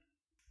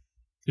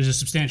 There's a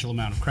substantial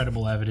amount of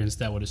credible evidence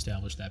that would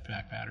establish that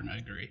fact pattern. I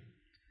agree.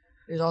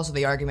 There's also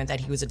the argument that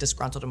he was a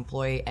disgruntled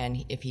employee,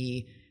 and if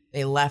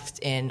they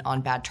left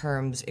on bad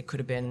terms, it could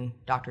have been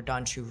Dr.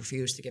 Dunch who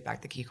refused to get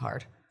back the key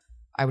card.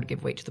 I would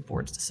give weight to the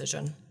board's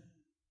decision.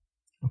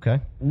 Okay.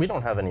 We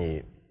don't have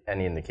any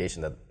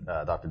indication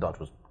that Dr. Dunch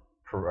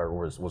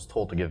was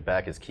told to give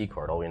back his key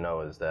card. All we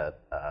know is that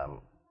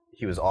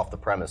he was off the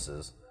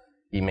premises.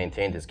 He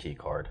maintained his key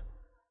card,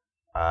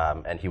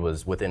 and he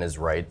was within his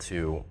right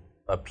to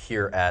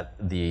appear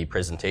at the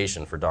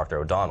presentation for Dr.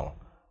 O'Donnell.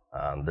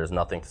 There's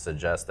nothing to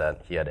suggest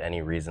that he had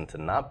any reason to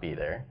not be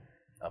there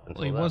up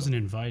until Well, he then. wasn't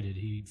invited.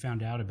 He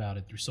found out about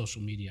it through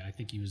social media. I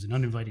think he was an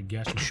uninvited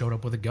guest who showed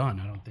up with a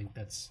gun. I think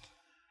that's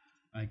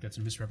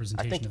a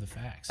misrepresentation of the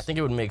facts. I think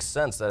it would make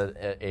sense that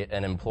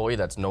an employee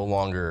that's no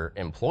longer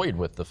employed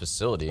with the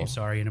facility. I'm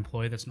sorry, an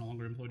employee that's no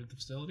longer employed at the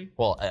facility?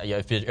 Well,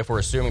 if we're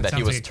assuming that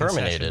he Sounds was like a concession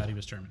terminated, that he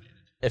was terminated.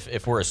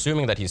 if we're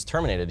assuming that he's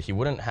terminated, he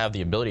wouldn't have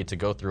the ability to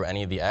go through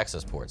any of the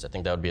access ports. I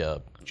think that would be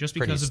a Just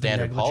pretty because of the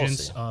standard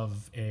negligence policy.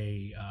 of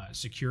a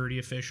security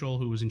official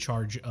who was in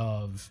charge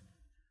of,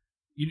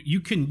 you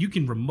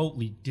can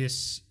remotely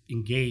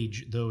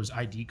disengage those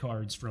ID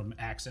cards from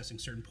accessing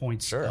certain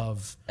points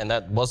of. And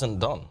that wasn't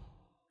done.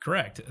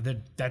 Correct.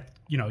 That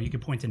you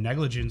can point to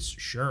negligence,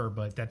 sure,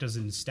 but that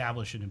doesn't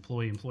establish an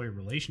employee-employee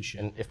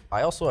relationship. And if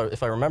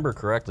I remember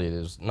correctly, it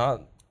was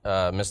not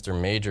Mr.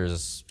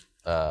 Major's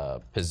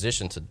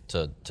position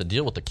to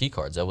deal with the key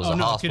cards. That was Oh a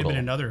no, it could hospital. have been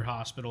another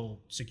hospital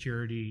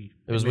security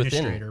It was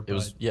within. administrator.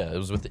 It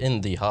was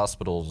within the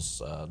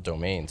hospital's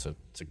domain to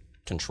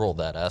control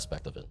that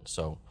aspect of it.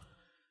 So,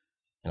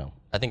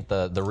 I think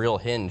the real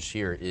hinge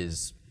here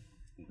is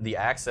the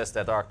access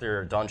that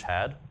Dr. Dunch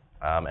had,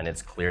 and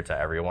it's clear to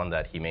everyone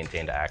that he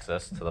maintained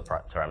access to the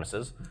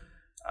premises.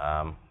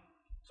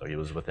 So he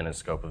was within his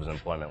scope of his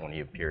employment when he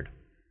appeared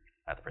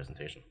at the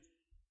presentation.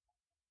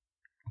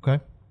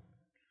 Okay.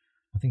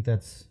 I think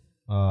that's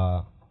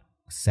a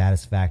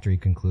satisfactory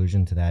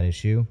conclusion to that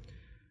issue.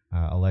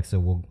 Alexa,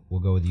 we'll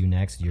go with you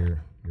next.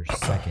 You're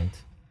second.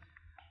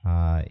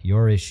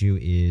 Your issue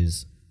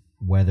is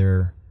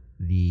whether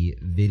the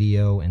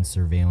video and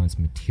surveillance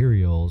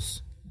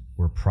materials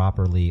were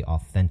properly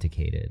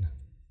authenticated.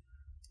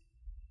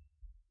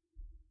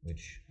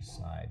 Which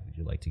side would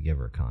you like to give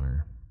her,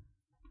 Connor?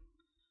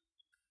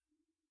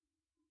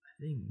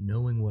 I think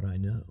knowing what I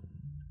know,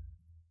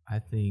 I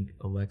think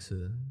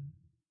Alexa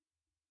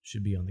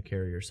should be on the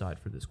carrier side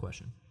for this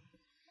question.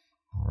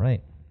 All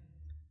right.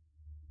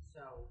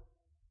 So,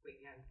 wait,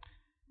 yeah.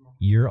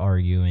 You're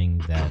arguing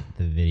that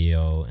the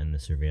video and the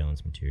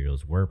surveillance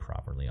materials were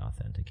properly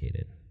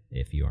authenticated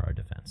if you are a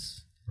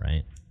defense,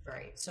 right?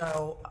 Right.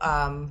 So,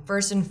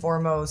 first and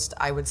foremost,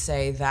 I would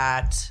say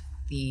that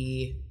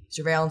the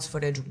surveillance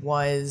footage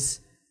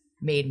was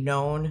made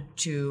known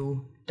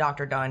to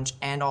Dr. Dunch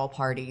and all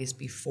parties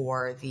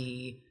before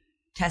the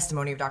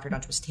testimony of Dr.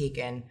 Dunch was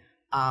taken.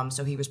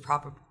 So he was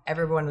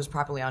everyone was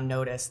properly on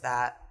notice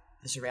that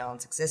the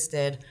surveillance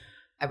existed.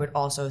 I would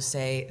also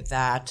say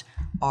that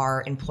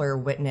our employer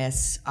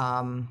witness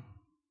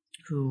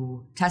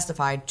who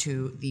testified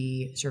to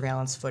the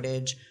surveillance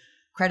footage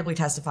credibly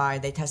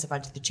testified. They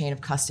testified to the chain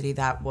of custody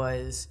that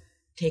was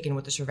taken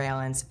with the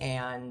surveillance,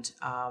 and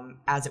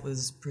as it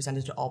was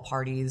presented to all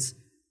parties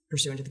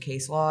pursuant to the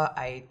case law,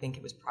 I think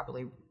it was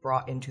properly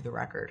brought into the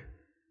record.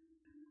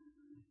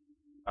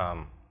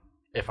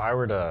 If I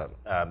were to,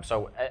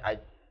 I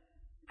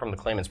from the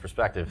claimant's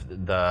perspective,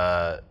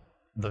 the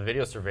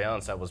video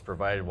surveillance that was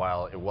provided,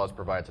 while it was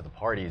provided to the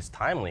parties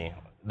timely,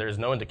 there's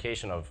no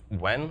indication of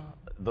when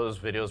those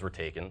videos were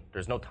taken.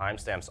 There's no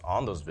timestamps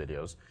on those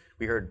videos.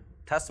 We heard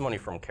testimony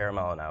from Kara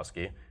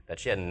Malinowski that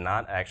she had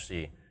not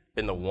actually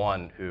been the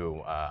one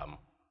who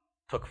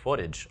took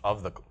footage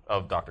of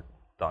Dr.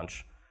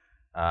 Dunch.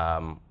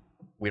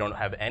 We don't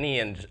have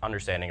any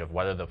understanding of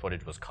whether the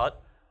footage was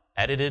cut,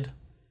 edited,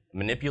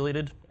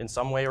 manipulated in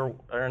some way or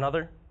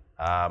another.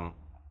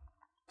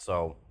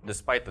 So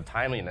despite the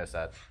timeliness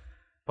that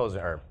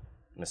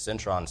Ms.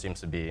 Cintron seems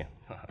to be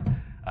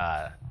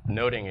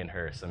noting in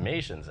her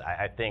summations,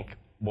 I think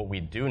what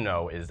we do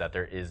know is that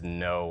there is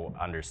no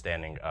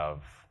understanding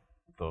of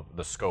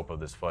the scope of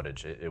this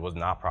footage. It was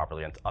not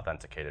properly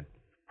authenticated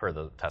per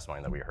the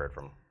testimony that we heard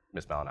from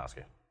Ms.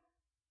 Malinowski.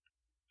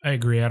 I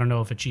agree. I don't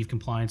know if a chief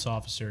compliance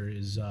officer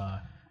is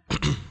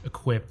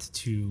equipped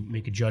to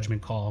make a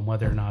judgment call on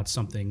whether or not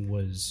something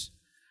was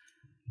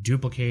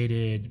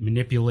duplicated,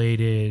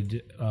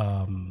 manipulated,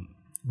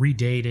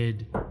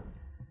 redated.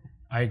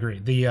 I agree.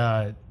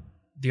 The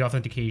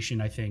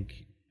authentication, I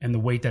think, and the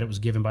weight that it was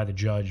given by the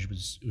judge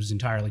was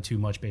entirely too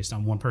much based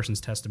on one person's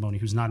testimony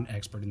who's not an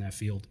expert in that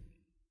field.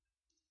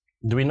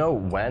 Do we know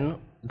when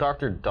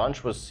Dr.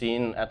 Dunch was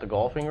seen at the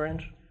golfing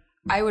range?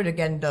 I would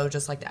again, though,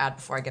 just like to add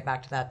before I get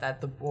back to that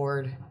the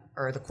board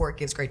or the court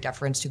gives great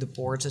deference to the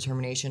board's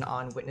determination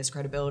on witness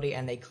credibility,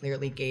 and they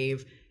clearly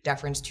gave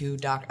deference to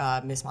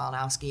Ms.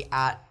 Malinowski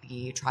at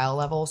the trial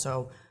level.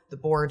 So the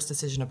board's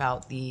decision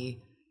about the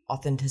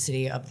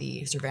authenticity of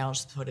the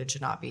surveillance footage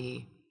should not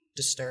be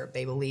disturbed.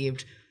 They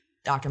believed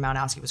Dr.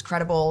 Malinowski was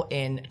credible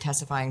in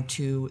testifying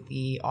to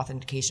the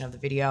authentication of the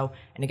video.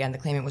 And again, the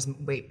claimant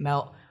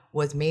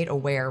was made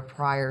aware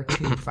prior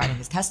to providing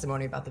his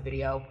testimony about the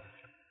video,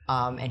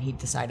 and he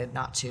decided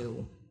not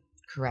to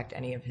correct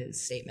any of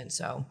his statements.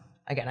 So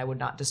again, I would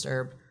not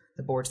disturb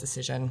the board's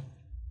decision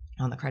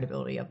on the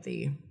credibility of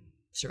the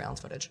surveillance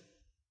footage.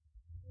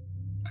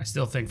 I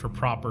still think for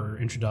proper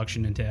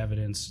introduction into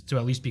evidence to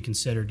at least be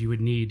considered, you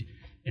would need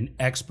an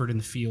expert in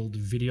the field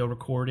of video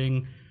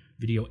recording,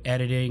 video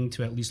editing,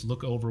 to at least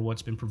look over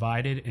what's been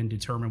provided and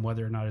determine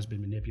whether or not it's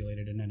been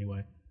manipulated in any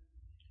way,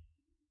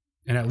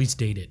 and at least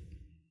date it.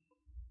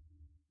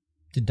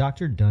 Did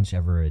Dr. Dunch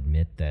ever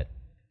admit that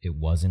it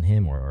wasn't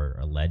him or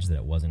allege that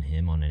it wasn't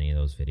him on any of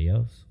those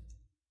videos?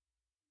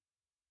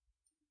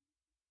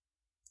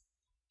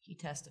 He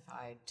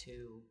testified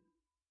to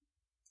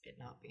it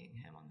not being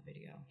him on the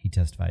video. He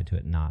testified to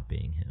it not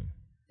being him.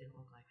 Didn't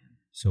look like him.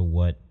 So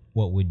what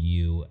would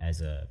you,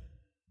 as a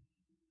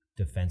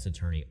defense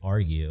attorney,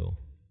 argue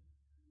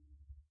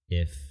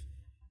if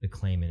the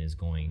claimant is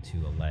going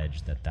to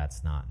allege that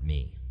that's not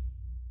me?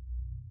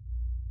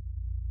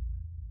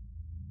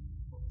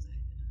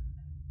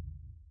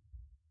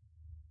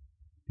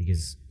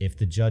 Because if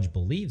the judge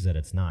believes that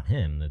it's not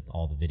him, that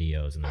all the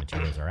videos and the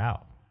materials are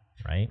out,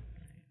 right?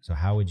 So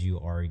how would you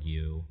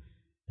argue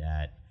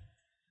that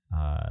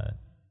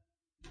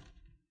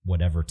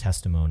whatever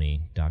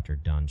testimony Dr.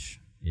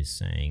 Dunch is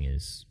saying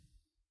is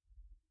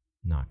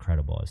not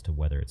credible as to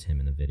whether it's him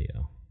in the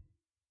video.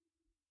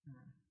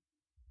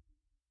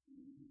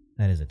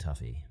 That is a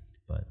toughie,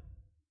 but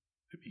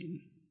I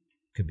mean,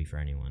 could be for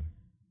anyone.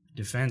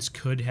 Defense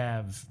could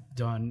have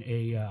done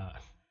a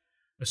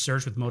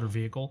search with motor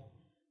vehicle.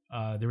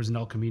 There was an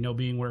El Camino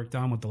being worked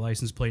on with the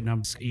license plate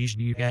number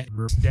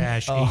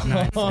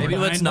 -89. Maybe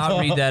let's not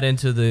read that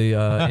into the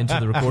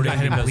recording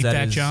because bleep that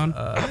that, is John.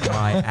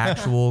 my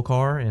actual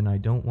car, and I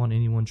don't want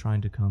anyone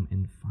trying to come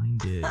and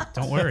find it.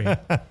 Don't worry.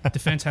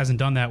 Defense hasn't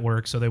done that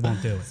work, so they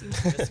won't do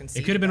it.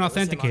 It could have been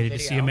authenticated to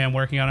see a man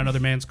working on another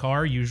man's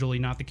car. Usually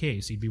not the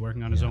case. He'd be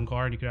working on his own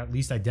car, and you could at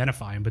least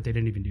identify him, but they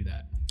didn't even do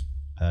that.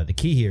 The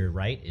key here,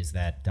 right, is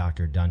that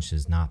Dr. Dunch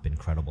has not been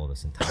credible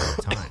this entire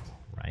time,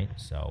 right?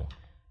 So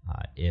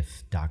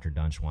if Dr.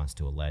 Dunch wants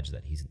to allege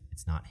that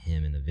it's not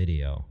him in the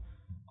video,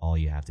 all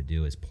you have to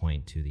do is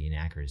point to the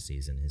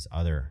inaccuracies in his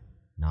other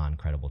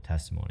non-credible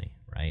testimony,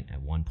 right?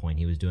 At one point,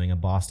 he was doing a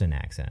Boston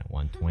accent. At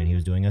one point, he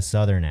was doing a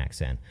Southern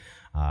accent.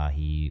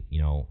 He,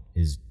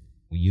 is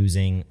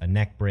using a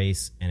neck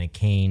brace and a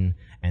cane,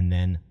 and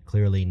then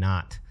clearly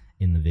not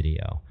in the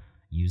video.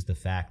 Use the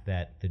fact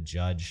that the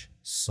judge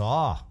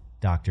saw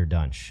Dr.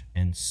 Dunch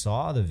and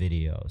saw the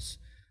videos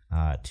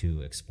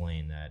to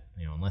explain that,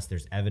 unless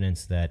there's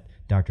evidence that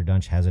Dr.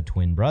 Dunch has a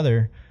twin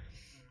brother,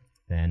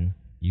 then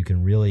you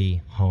can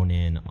really hone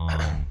in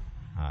on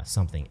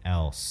something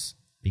else,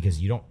 because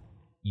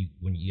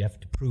when you have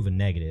to prove a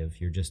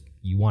negative,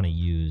 you want to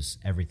use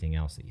everything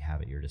else that you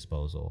have at your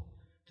disposal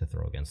to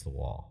throw against the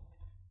wall.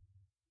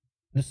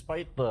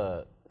 Despite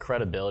the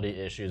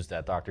credibility issues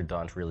that Dr.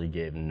 Dunch really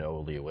gave no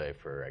leeway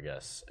for, I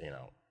guess,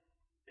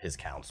 his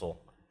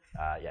counsel.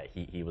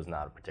 He was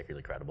not a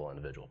particularly credible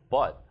individual.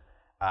 But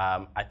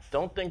I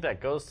don't think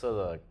that goes to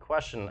the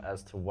question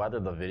as to whether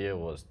the video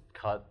was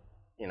cut,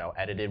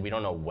 edited. We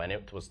don't know when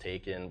it was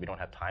taken. We don't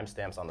have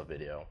timestamps on the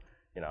video.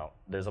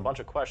 There's a bunch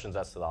of questions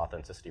as to the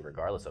authenticity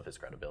regardless of his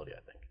credibility, I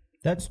think.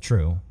 That's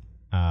true.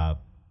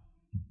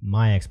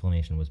 My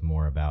explanation was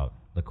more about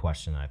the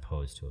question I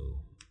posed to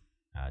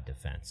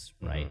defense,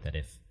 right? Mm-hmm. That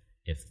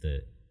if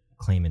the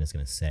claimant is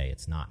going to say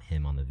it's not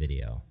him on the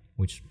video,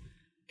 which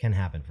can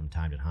happen from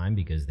time to time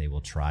because they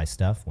will try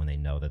stuff when they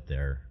know that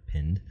they're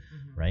pinned,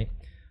 right?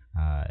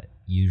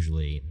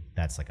 Usually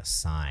that's like a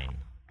sign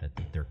that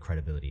their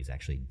credibility is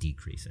actually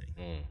decreasing.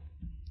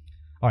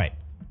 All right,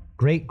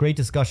 great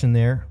discussion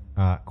there.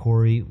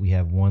 Corey, we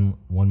have one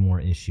more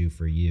issue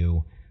for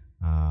you.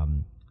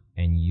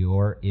 And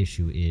your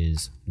issue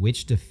is,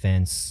 which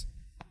defense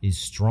is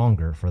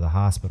stronger for the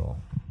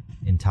hospital,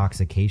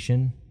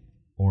 intoxication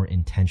or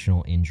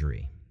intentional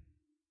injury?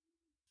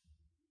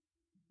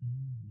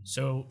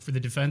 So for the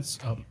defense,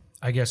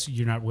 I guess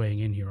you're not weighing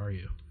in here, are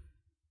you?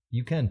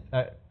 You can.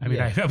 I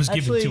was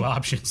given two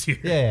options here.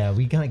 Yeah,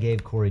 we kind of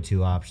gave Corey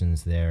two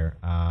options there.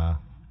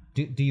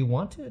 Do you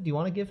want to? Do you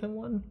want to give him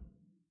one?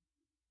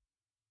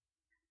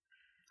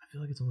 I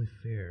feel like it's only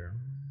fair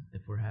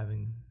if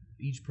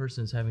each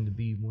person is having to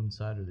be one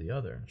side or the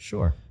other.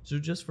 Sure. So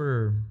just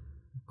for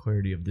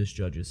clarity of this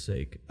judge's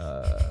sake,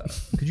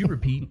 could you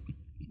repeat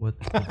what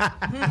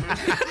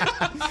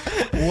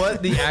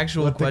the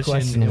actual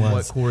question and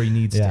what Corey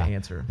needs to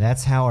answer?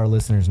 That's how our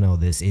listeners know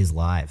this is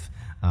live.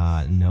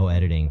 No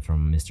editing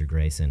from Mr.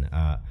 Grayson.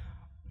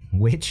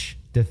 Which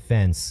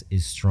defense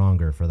is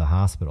stronger for the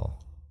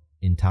hospital,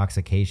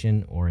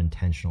 intoxication or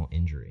intentional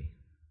injury?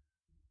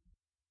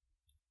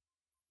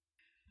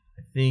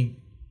 I think,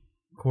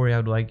 Corey, I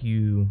would like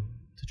you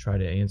to try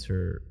to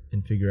answer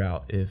and figure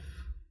out if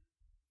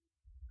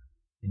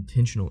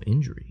intentional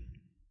injury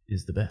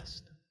is the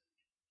best.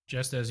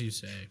 Just as you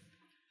say.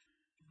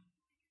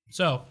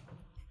 So,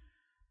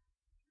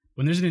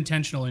 when there's an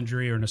intentional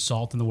injury or an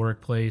assault in the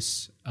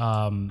workplace,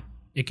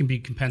 it can be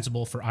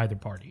compensable for either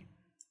party.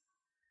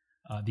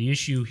 The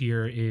issue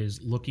here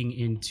is looking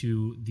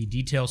into the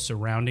details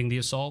surrounding the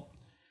assault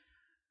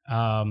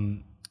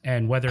and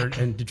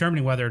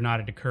determining whether or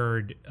not it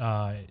occurred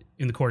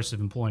in the course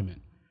of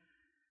employment.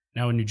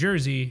 Now, in New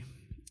Jersey,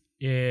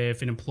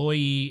 if an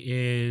employee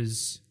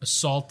is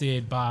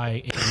assaulted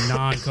by a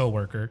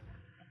non-coworker,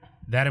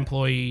 that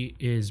employee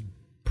is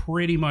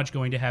pretty much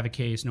going to have a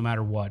case no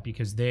matter what,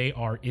 because they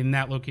are in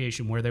that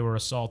location where they were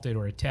assaulted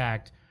or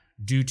attacked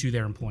due to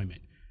their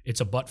employment. It's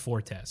a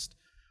but-for test.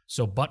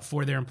 So but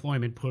for their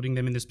employment, putting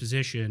them in this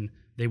position,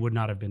 they would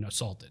not have been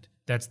assaulted.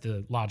 That's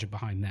the logic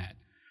behind that.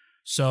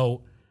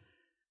 So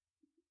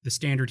the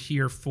standard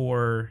here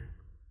for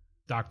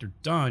Dr.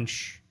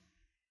 Dunch,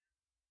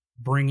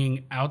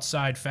 bringing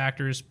outside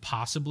factors,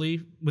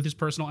 possibly with his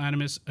personal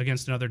animus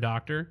against another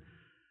doctor,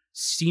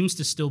 seems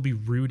to still be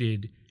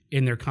rooted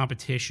in their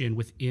competition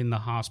within the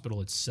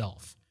hospital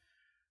itself.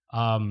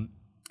 And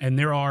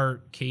there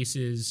are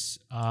cases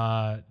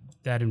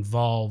that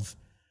involve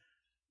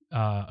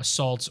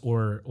assaults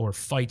or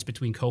fights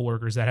between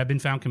coworkers that have been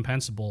found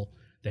compensable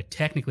that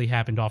technically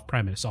happened off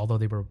premise, although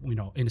they were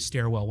in a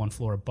stairwell one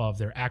floor above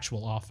their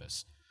actual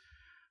office.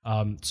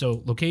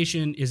 So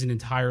location isn't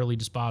entirely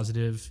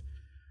dispositive.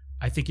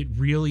 I think it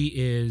really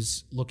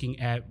is looking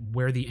at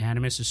where the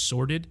animus is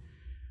sorted.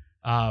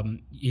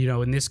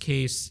 In this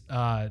case,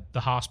 the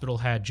hospital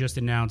had just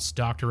announced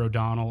Dr.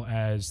 O'Donnell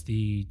as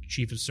the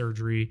chief of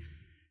surgery,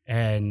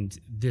 and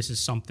this is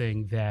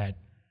something that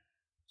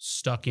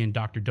stuck in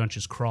Dr.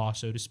 Dunch's craw,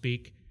 so to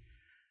speak,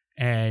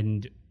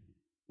 and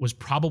was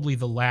probably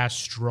the last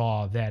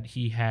straw that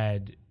he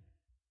had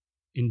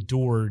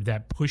endured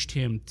that pushed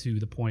him to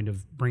the point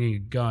of bringing a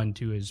gun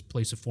to his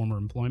place of former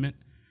employment.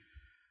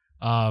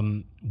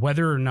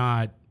 Whether or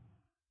not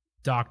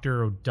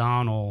Dr.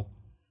 O'Donnell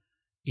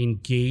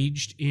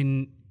engaged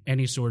in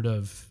any sort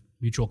of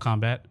mutual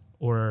combat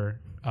or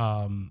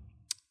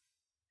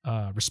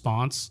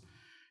response,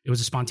 it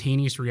was a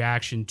spontaneous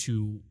reaction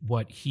to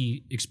what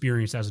he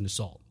experienced as an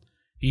assault.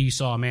 He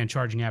saw a man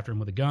charging after him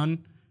with a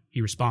gun.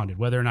 He responded.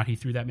 Whether or not he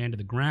threw that man to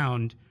the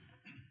ground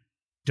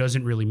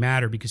doesn't really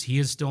matter because he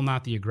is still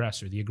not the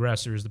aggressor. The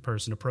aggressor is the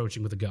person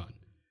approaching with a gun.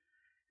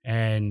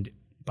 And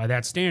by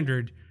that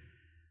standard,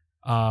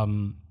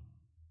 an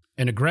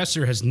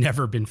aggressor has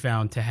never been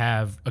found to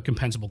have a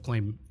compensable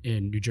claim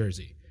in New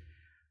Jersey.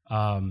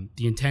 The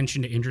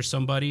intention to injure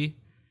somebody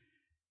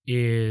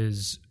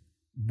is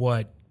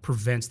what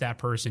prevents that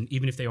person,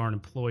 even if they are an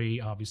employee,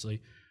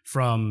 obviously,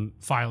 from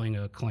filing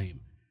a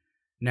claim.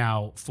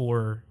 Now,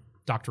 for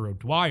Dr.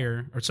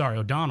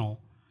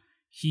 O'Donnell,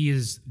 he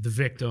is the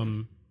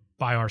victim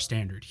by our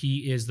standard.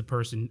 He is the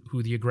person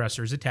who the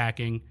aggressor is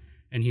attacking,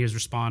 and he is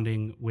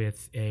responding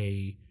with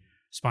a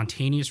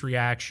spontaneous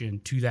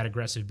reaction to that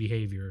aggressive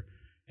behavior.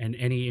 And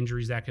any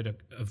injuries that could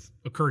have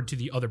occurred to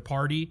the other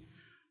party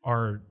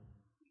are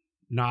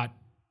not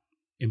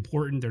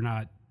important.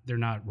 They're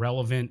not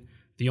relevant.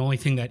 The only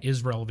thing that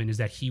is relevant is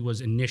that he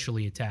was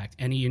initially attacked.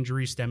 Any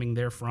injuries stemming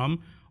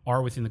therefrom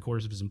are within the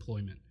course of his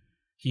employment.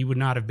 He would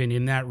not have been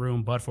in that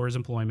room but for his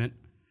employment.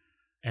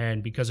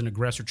 And because an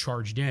aggressor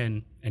charged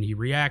in and he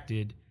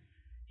reacted,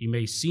 he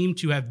may seem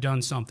to have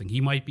done something.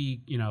 He might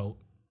be,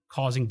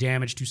 causing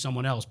damage to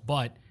someone else,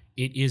 but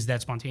it is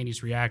that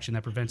spontaneous reaction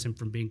that prevents him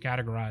from being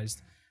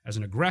categorized as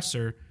an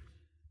aggressor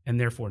and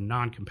therefore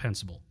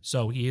non-compensable.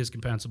 So he is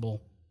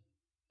compensable,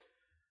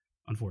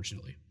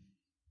 unfortunately.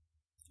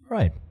 All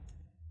right.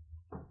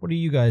 What do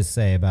you guys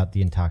say about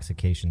the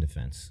intoxication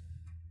defense?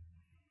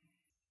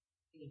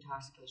 The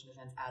intoxication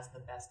defense as the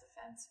best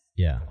defense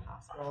Yeah. for the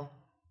hospital.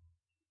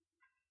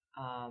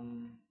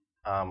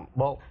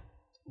 Well,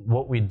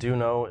 what we do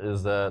know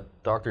is that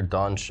Dr.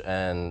 Dunch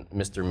and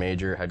Mr.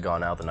 Major had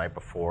gone out the night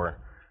before.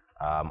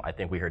 I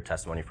think we heard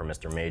testimony from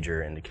Mr.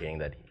 Major indicating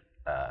that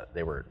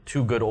they were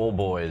two good old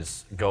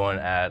boys going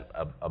at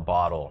a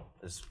bottle.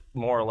 Is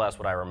more or less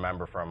what I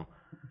remember from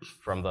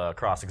the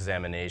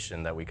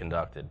cross-examination that we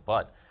conducted.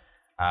 But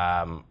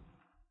from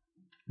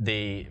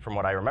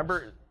what I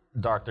remember,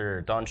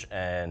 Dr. Dunch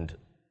and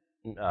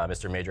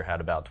Mr. Major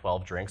had about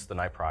 12 drinks the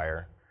night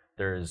prior.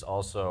 There's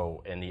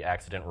also in the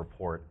accident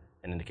report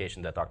an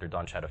indication that Dr.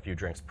 Dunch had a few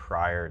drinks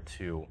prior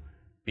to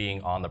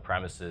being on the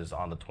premises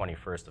on the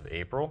 21st of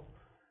April.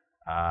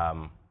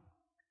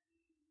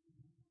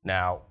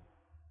 Now,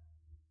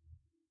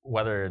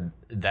 whether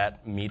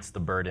that meets the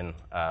burden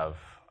of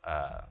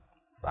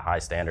the high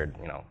standard,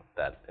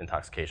 that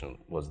intoxication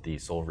was the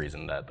sole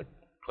reason that the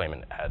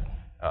claimant had,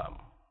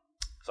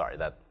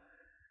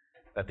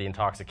 that the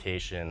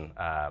intoxication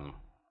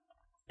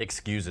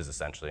excuses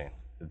essentially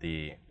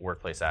the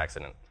workplace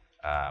accident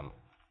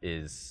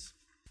is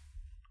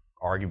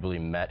arguably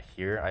met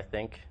here, I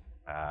think.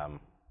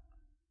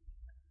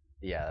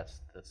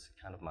 That's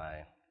kind of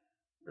my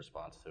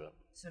response to it.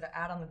 So to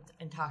add on the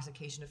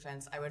intoxication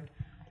defense,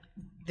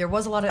 there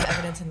was a lot of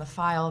evidence in the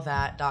file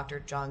that Dr.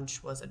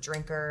 Dunch was a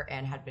drinker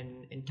and had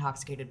been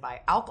intoxicated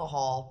by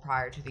alcohol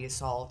prior to the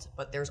assault,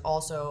 but there's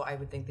also, I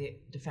would think the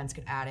defense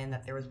could add in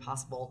that there was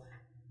possible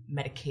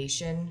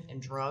medication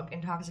and drug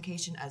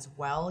intoxication as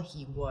well.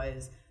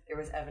 There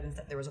was evidence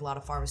that there was a lot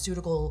of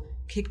pharmaceutical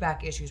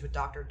kickback issues with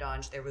Dr.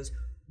 Dunch. There was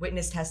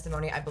witness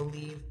testimony, I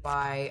believe,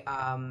 by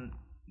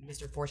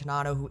Mr.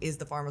 Fortunato, who is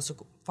the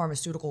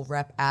pharmaceutical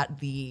rep at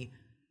the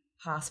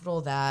hospital,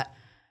 that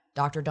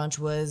Dr. Dunch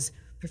was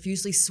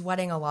profusely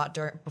sweating a lot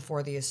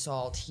before the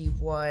assault. He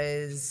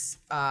was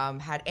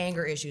had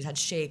anger issues, had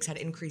shakes, had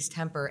increased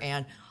temper,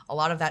 and a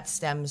lot of that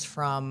stems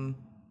from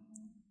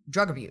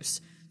drug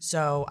abuse.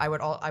 So I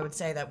would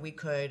say that we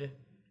could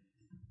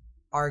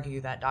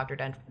argue that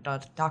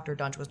Dr.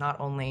 Dunch was not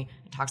only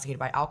intoxicated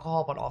by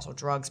alcohol but also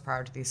drugs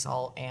prior to the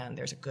assault, and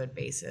there's a good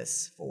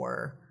basis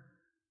for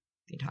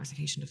the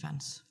intoxication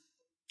defense.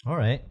 All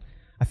right.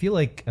 I feel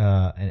like,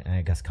 and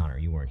I guess, Connor,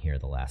 you weren't here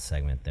the last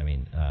segment. I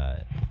mean,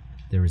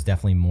 there was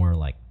definitely more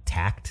like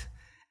tact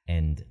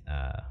and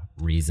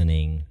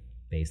reasoning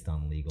based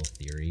on legal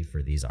theory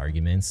for these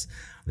arguments.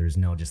 There's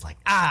no just like,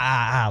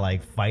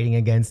 like fighting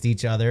against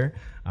each other.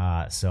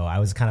 So I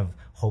was kind of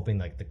hoping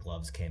like the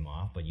gloves came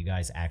off, but you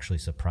guys actually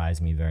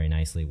surprised me very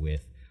nicely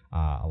with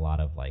a lot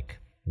of like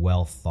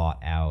well thought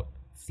out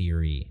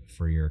theory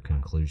for your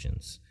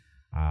conclusions.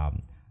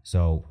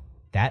 So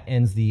that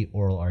ends the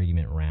oral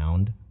argument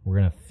round. We're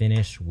going to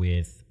finish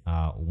with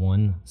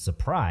one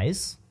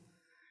surprise,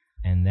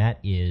 and that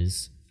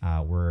is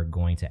we're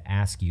going to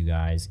ask you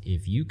guys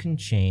if you can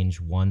change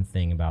one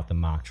thing about the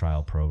mock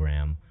trial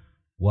program,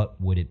 what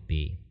would it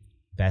be?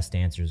 Best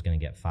answer is going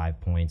to get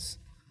 5 points,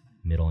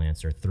 middle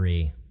answer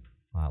 3,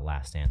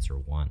 last answer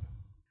 1.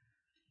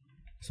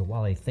 So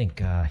while I think,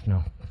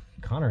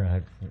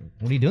 Connor,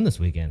 what are you doing this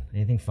weekend?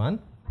 Anything fun?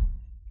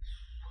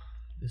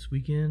 This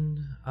weekend,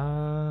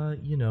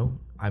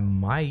 I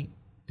might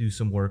do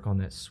some work on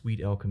that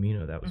sweet El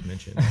Camino that was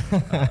mentioned.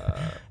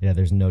 Yeah,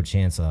 there's no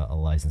chance a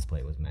license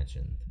plate was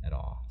mentioned at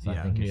all. So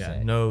I think you're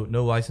safe.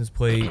 No license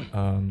plate.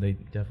 They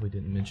definitely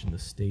didn't mention the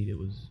state it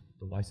was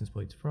the license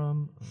plate's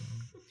from.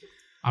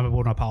 I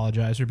want to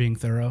apologize for being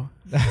thorough.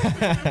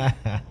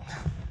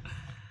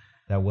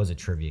 That was a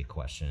trivia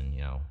question.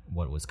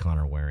 What was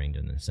Connor wearing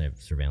during the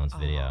surveillance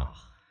video?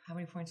 How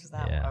many points was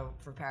that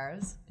for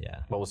Paris? Yeah.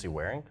 What was he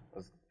wearing?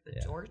 The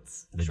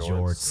jorts? The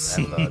jorts.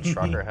 And the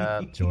trucker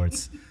hat.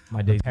 Jorts.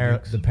 My days.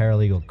 The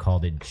paralegal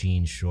called it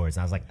jean shorts.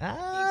 And I was like, You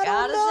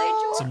gotta say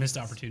jorts. It's a missed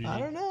opportunity. I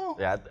don't know.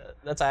 Yeah,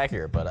 that's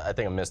accurate, but I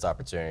think a missed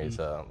opportunity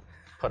to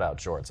put out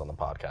jorts on the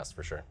podcast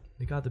for sure.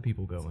 They got the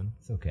people going.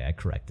 It's okay. I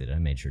corrected it. I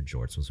made sure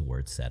jorts was a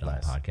word said on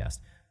the podcast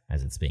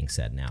as it's being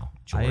said now.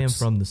 Jorts. I am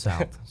from the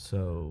South,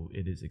 so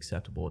it is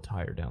acceptable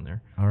attire down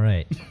there. All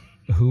right.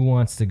 Who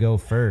wants to go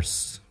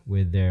first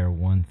with their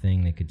one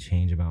thing they could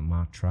change about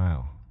mock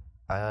trial?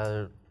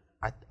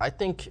 I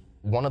think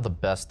one of the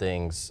best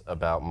things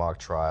about mock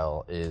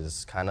trial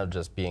is kind of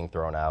just being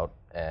thrown out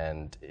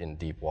and in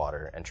deep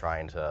water and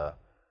trying to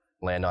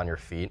land on your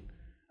feet.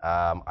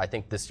 I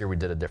think this year we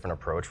did a different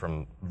approach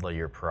from the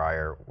year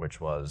prior,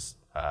 which was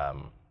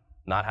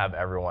not have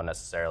everyone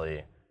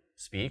necessarily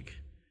speak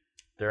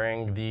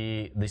during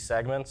the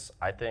segments.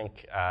 I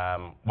think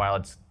while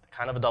it's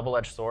kind of a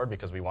double-edged sword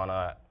because we want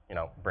to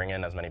bring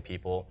in as many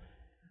people,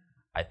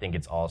 I think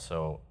it's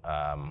also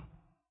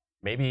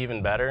maybe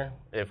even better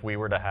if we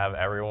were to have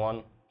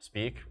everyone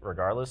speak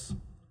regardless.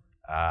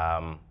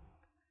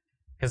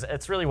 Because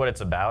it's really what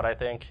it's about, I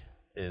think,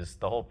 is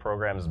the whole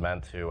program is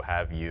meant to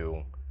have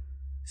you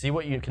see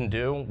what you can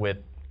do with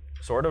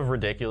sort of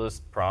ridiculous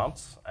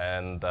prompts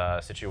and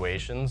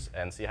situations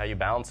and see how you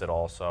balance it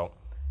all. So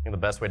I think the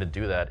best way to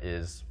do that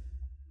is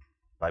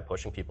by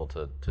pushing people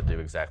to do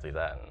exactly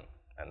that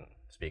and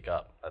speak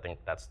up. I think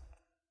that's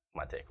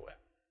my takeaway.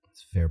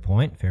 It's a fair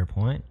point. Fair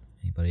point.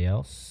 Anybody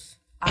else?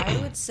 I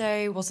would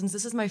say, well, since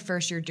this is my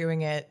first year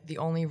doing it, the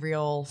only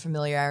real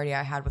familiarity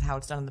I had with how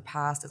it's done in the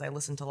past is I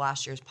listened to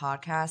last year's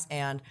podcast,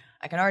 and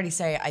I can already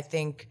say I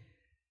think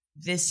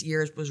this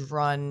year's was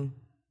run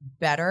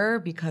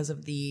better because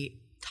of the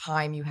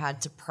time you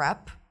had to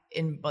prep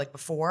in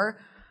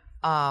before.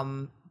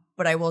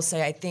 But I will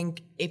say I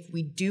think if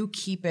we do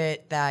keep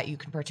it that you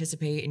can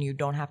participate and you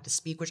don't have to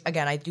speak, which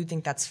again I do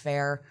think that's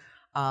fair.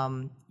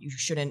 You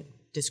shouldn't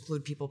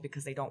disclude people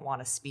because they don't want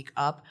to speak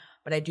up.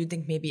 But I do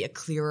think maybe a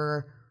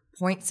clearer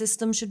point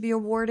system should be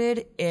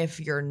awarded if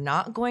you're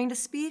not going to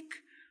speak.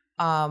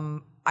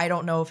 I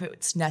don't know if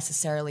it's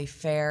necessarily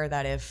fair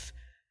that if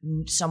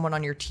someone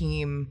on your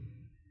team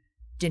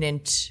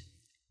didn't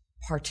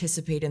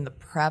participate in the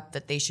prep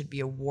that they should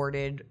be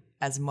awarded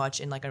as much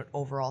in an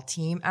overall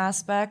team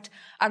aspect.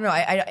 I don't know.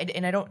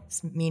 I don't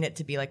mean it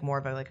to be more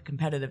of a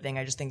competitive thing.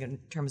 I just think in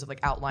terms of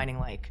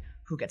outlining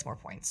who gets more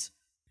points.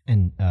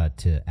 And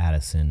to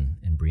Addison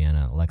and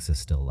Brianna, Alexa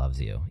still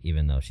loves you,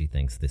 even though she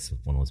thinks this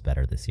one was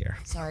better this year.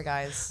 Sorry,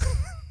 guys.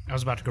 I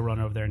was about to go run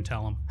over there and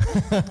tell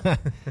them.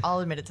 I'll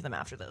admit it to them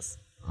after this.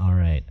 All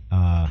right.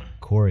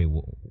 Corey,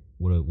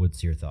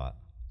 what's your thought?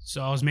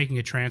 So I was making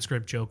a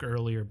transcript joke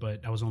earlier,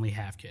 but I was only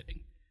half kidding.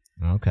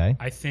 Okay.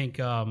 I think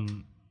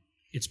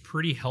it's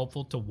pretty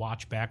helpful to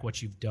watch back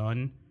what you've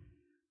done.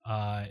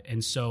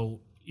 And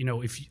so,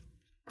 if you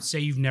say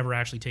you've never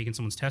actually taken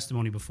someone's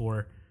testimony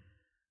before,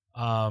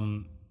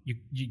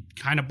 you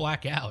kind of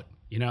black out.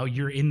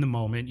 You're in the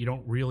moment. You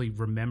don't really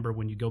remember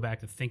when you go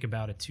back to think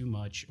about it too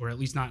much, or at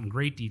least not in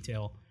great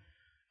detail.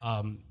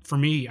 For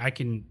me, I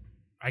can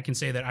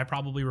say that I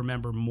probably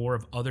remember more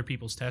of other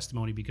people's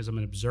testimony because I'm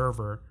an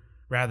observer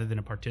rather than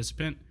a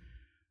participant.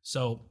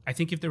 So I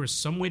think if there was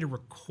some way to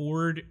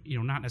record,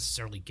 not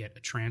necessarily get a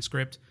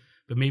transcript,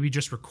 but maybe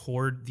just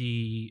record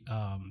the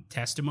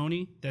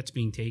testimony that's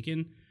being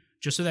taken,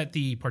 just so that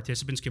the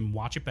participants can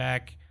watch it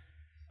back,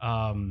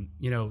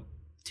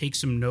 take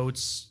some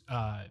notes,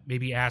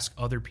 maybe ask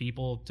other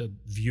people to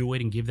view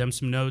it and give them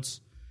some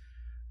notes.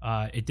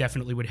 It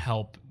definitely would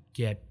help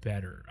get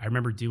better. I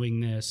remember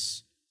doing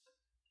this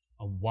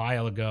a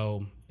while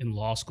ago in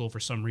law school. For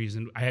some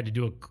reason, I had to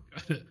do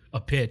a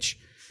pitch.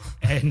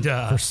 And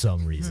for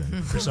some reason,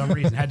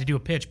 had to do a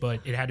pitch, but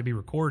it had to be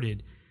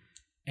recorded,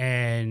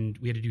 and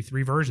we had to do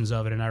 3 versions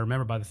of it. And I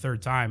remember by the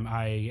 3rd time,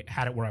 I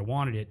had it where I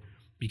wanted it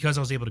because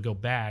I was able to go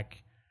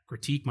back,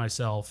 critique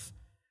myself,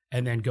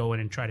 and then go in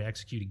and try to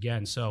execute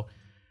again. So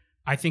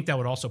I think that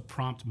would also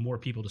prompt more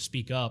people to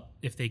speak up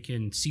if they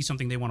can see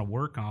something they want to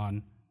work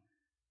on,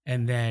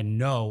 and then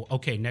know,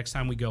 okay, next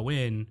time we go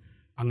in,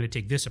 I'm going to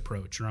take this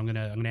approach, or I'm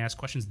going to ask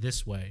questions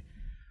this way.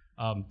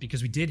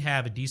 Because we did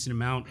have a decent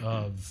amount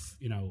of,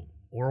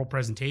 oral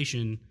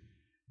presentation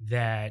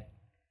that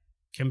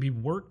can be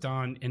worked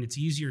on, and it's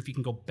easier if you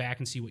can go back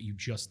and see what you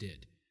just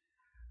did.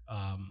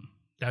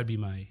 That would be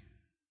my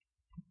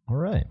All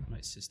right. my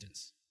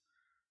assistance.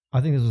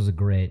 I think this was a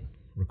great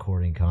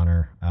recording,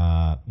 Connor.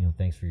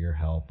 Thanks for your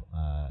help,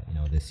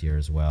 this year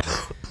as well.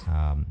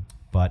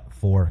 But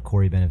for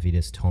Corey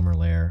Benefides, Tomer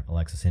Lair,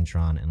 Alexis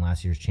Intron, and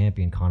last year's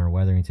champion, Connor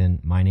Weatherington,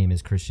 my name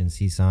is Christian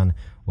Cisan.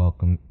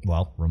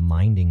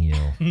 Reminding you,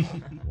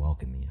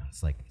 welcome you.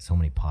 It's like so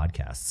many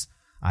podcasts.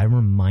 I'm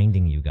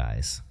reminding you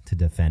guys to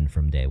defend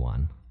from day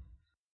one.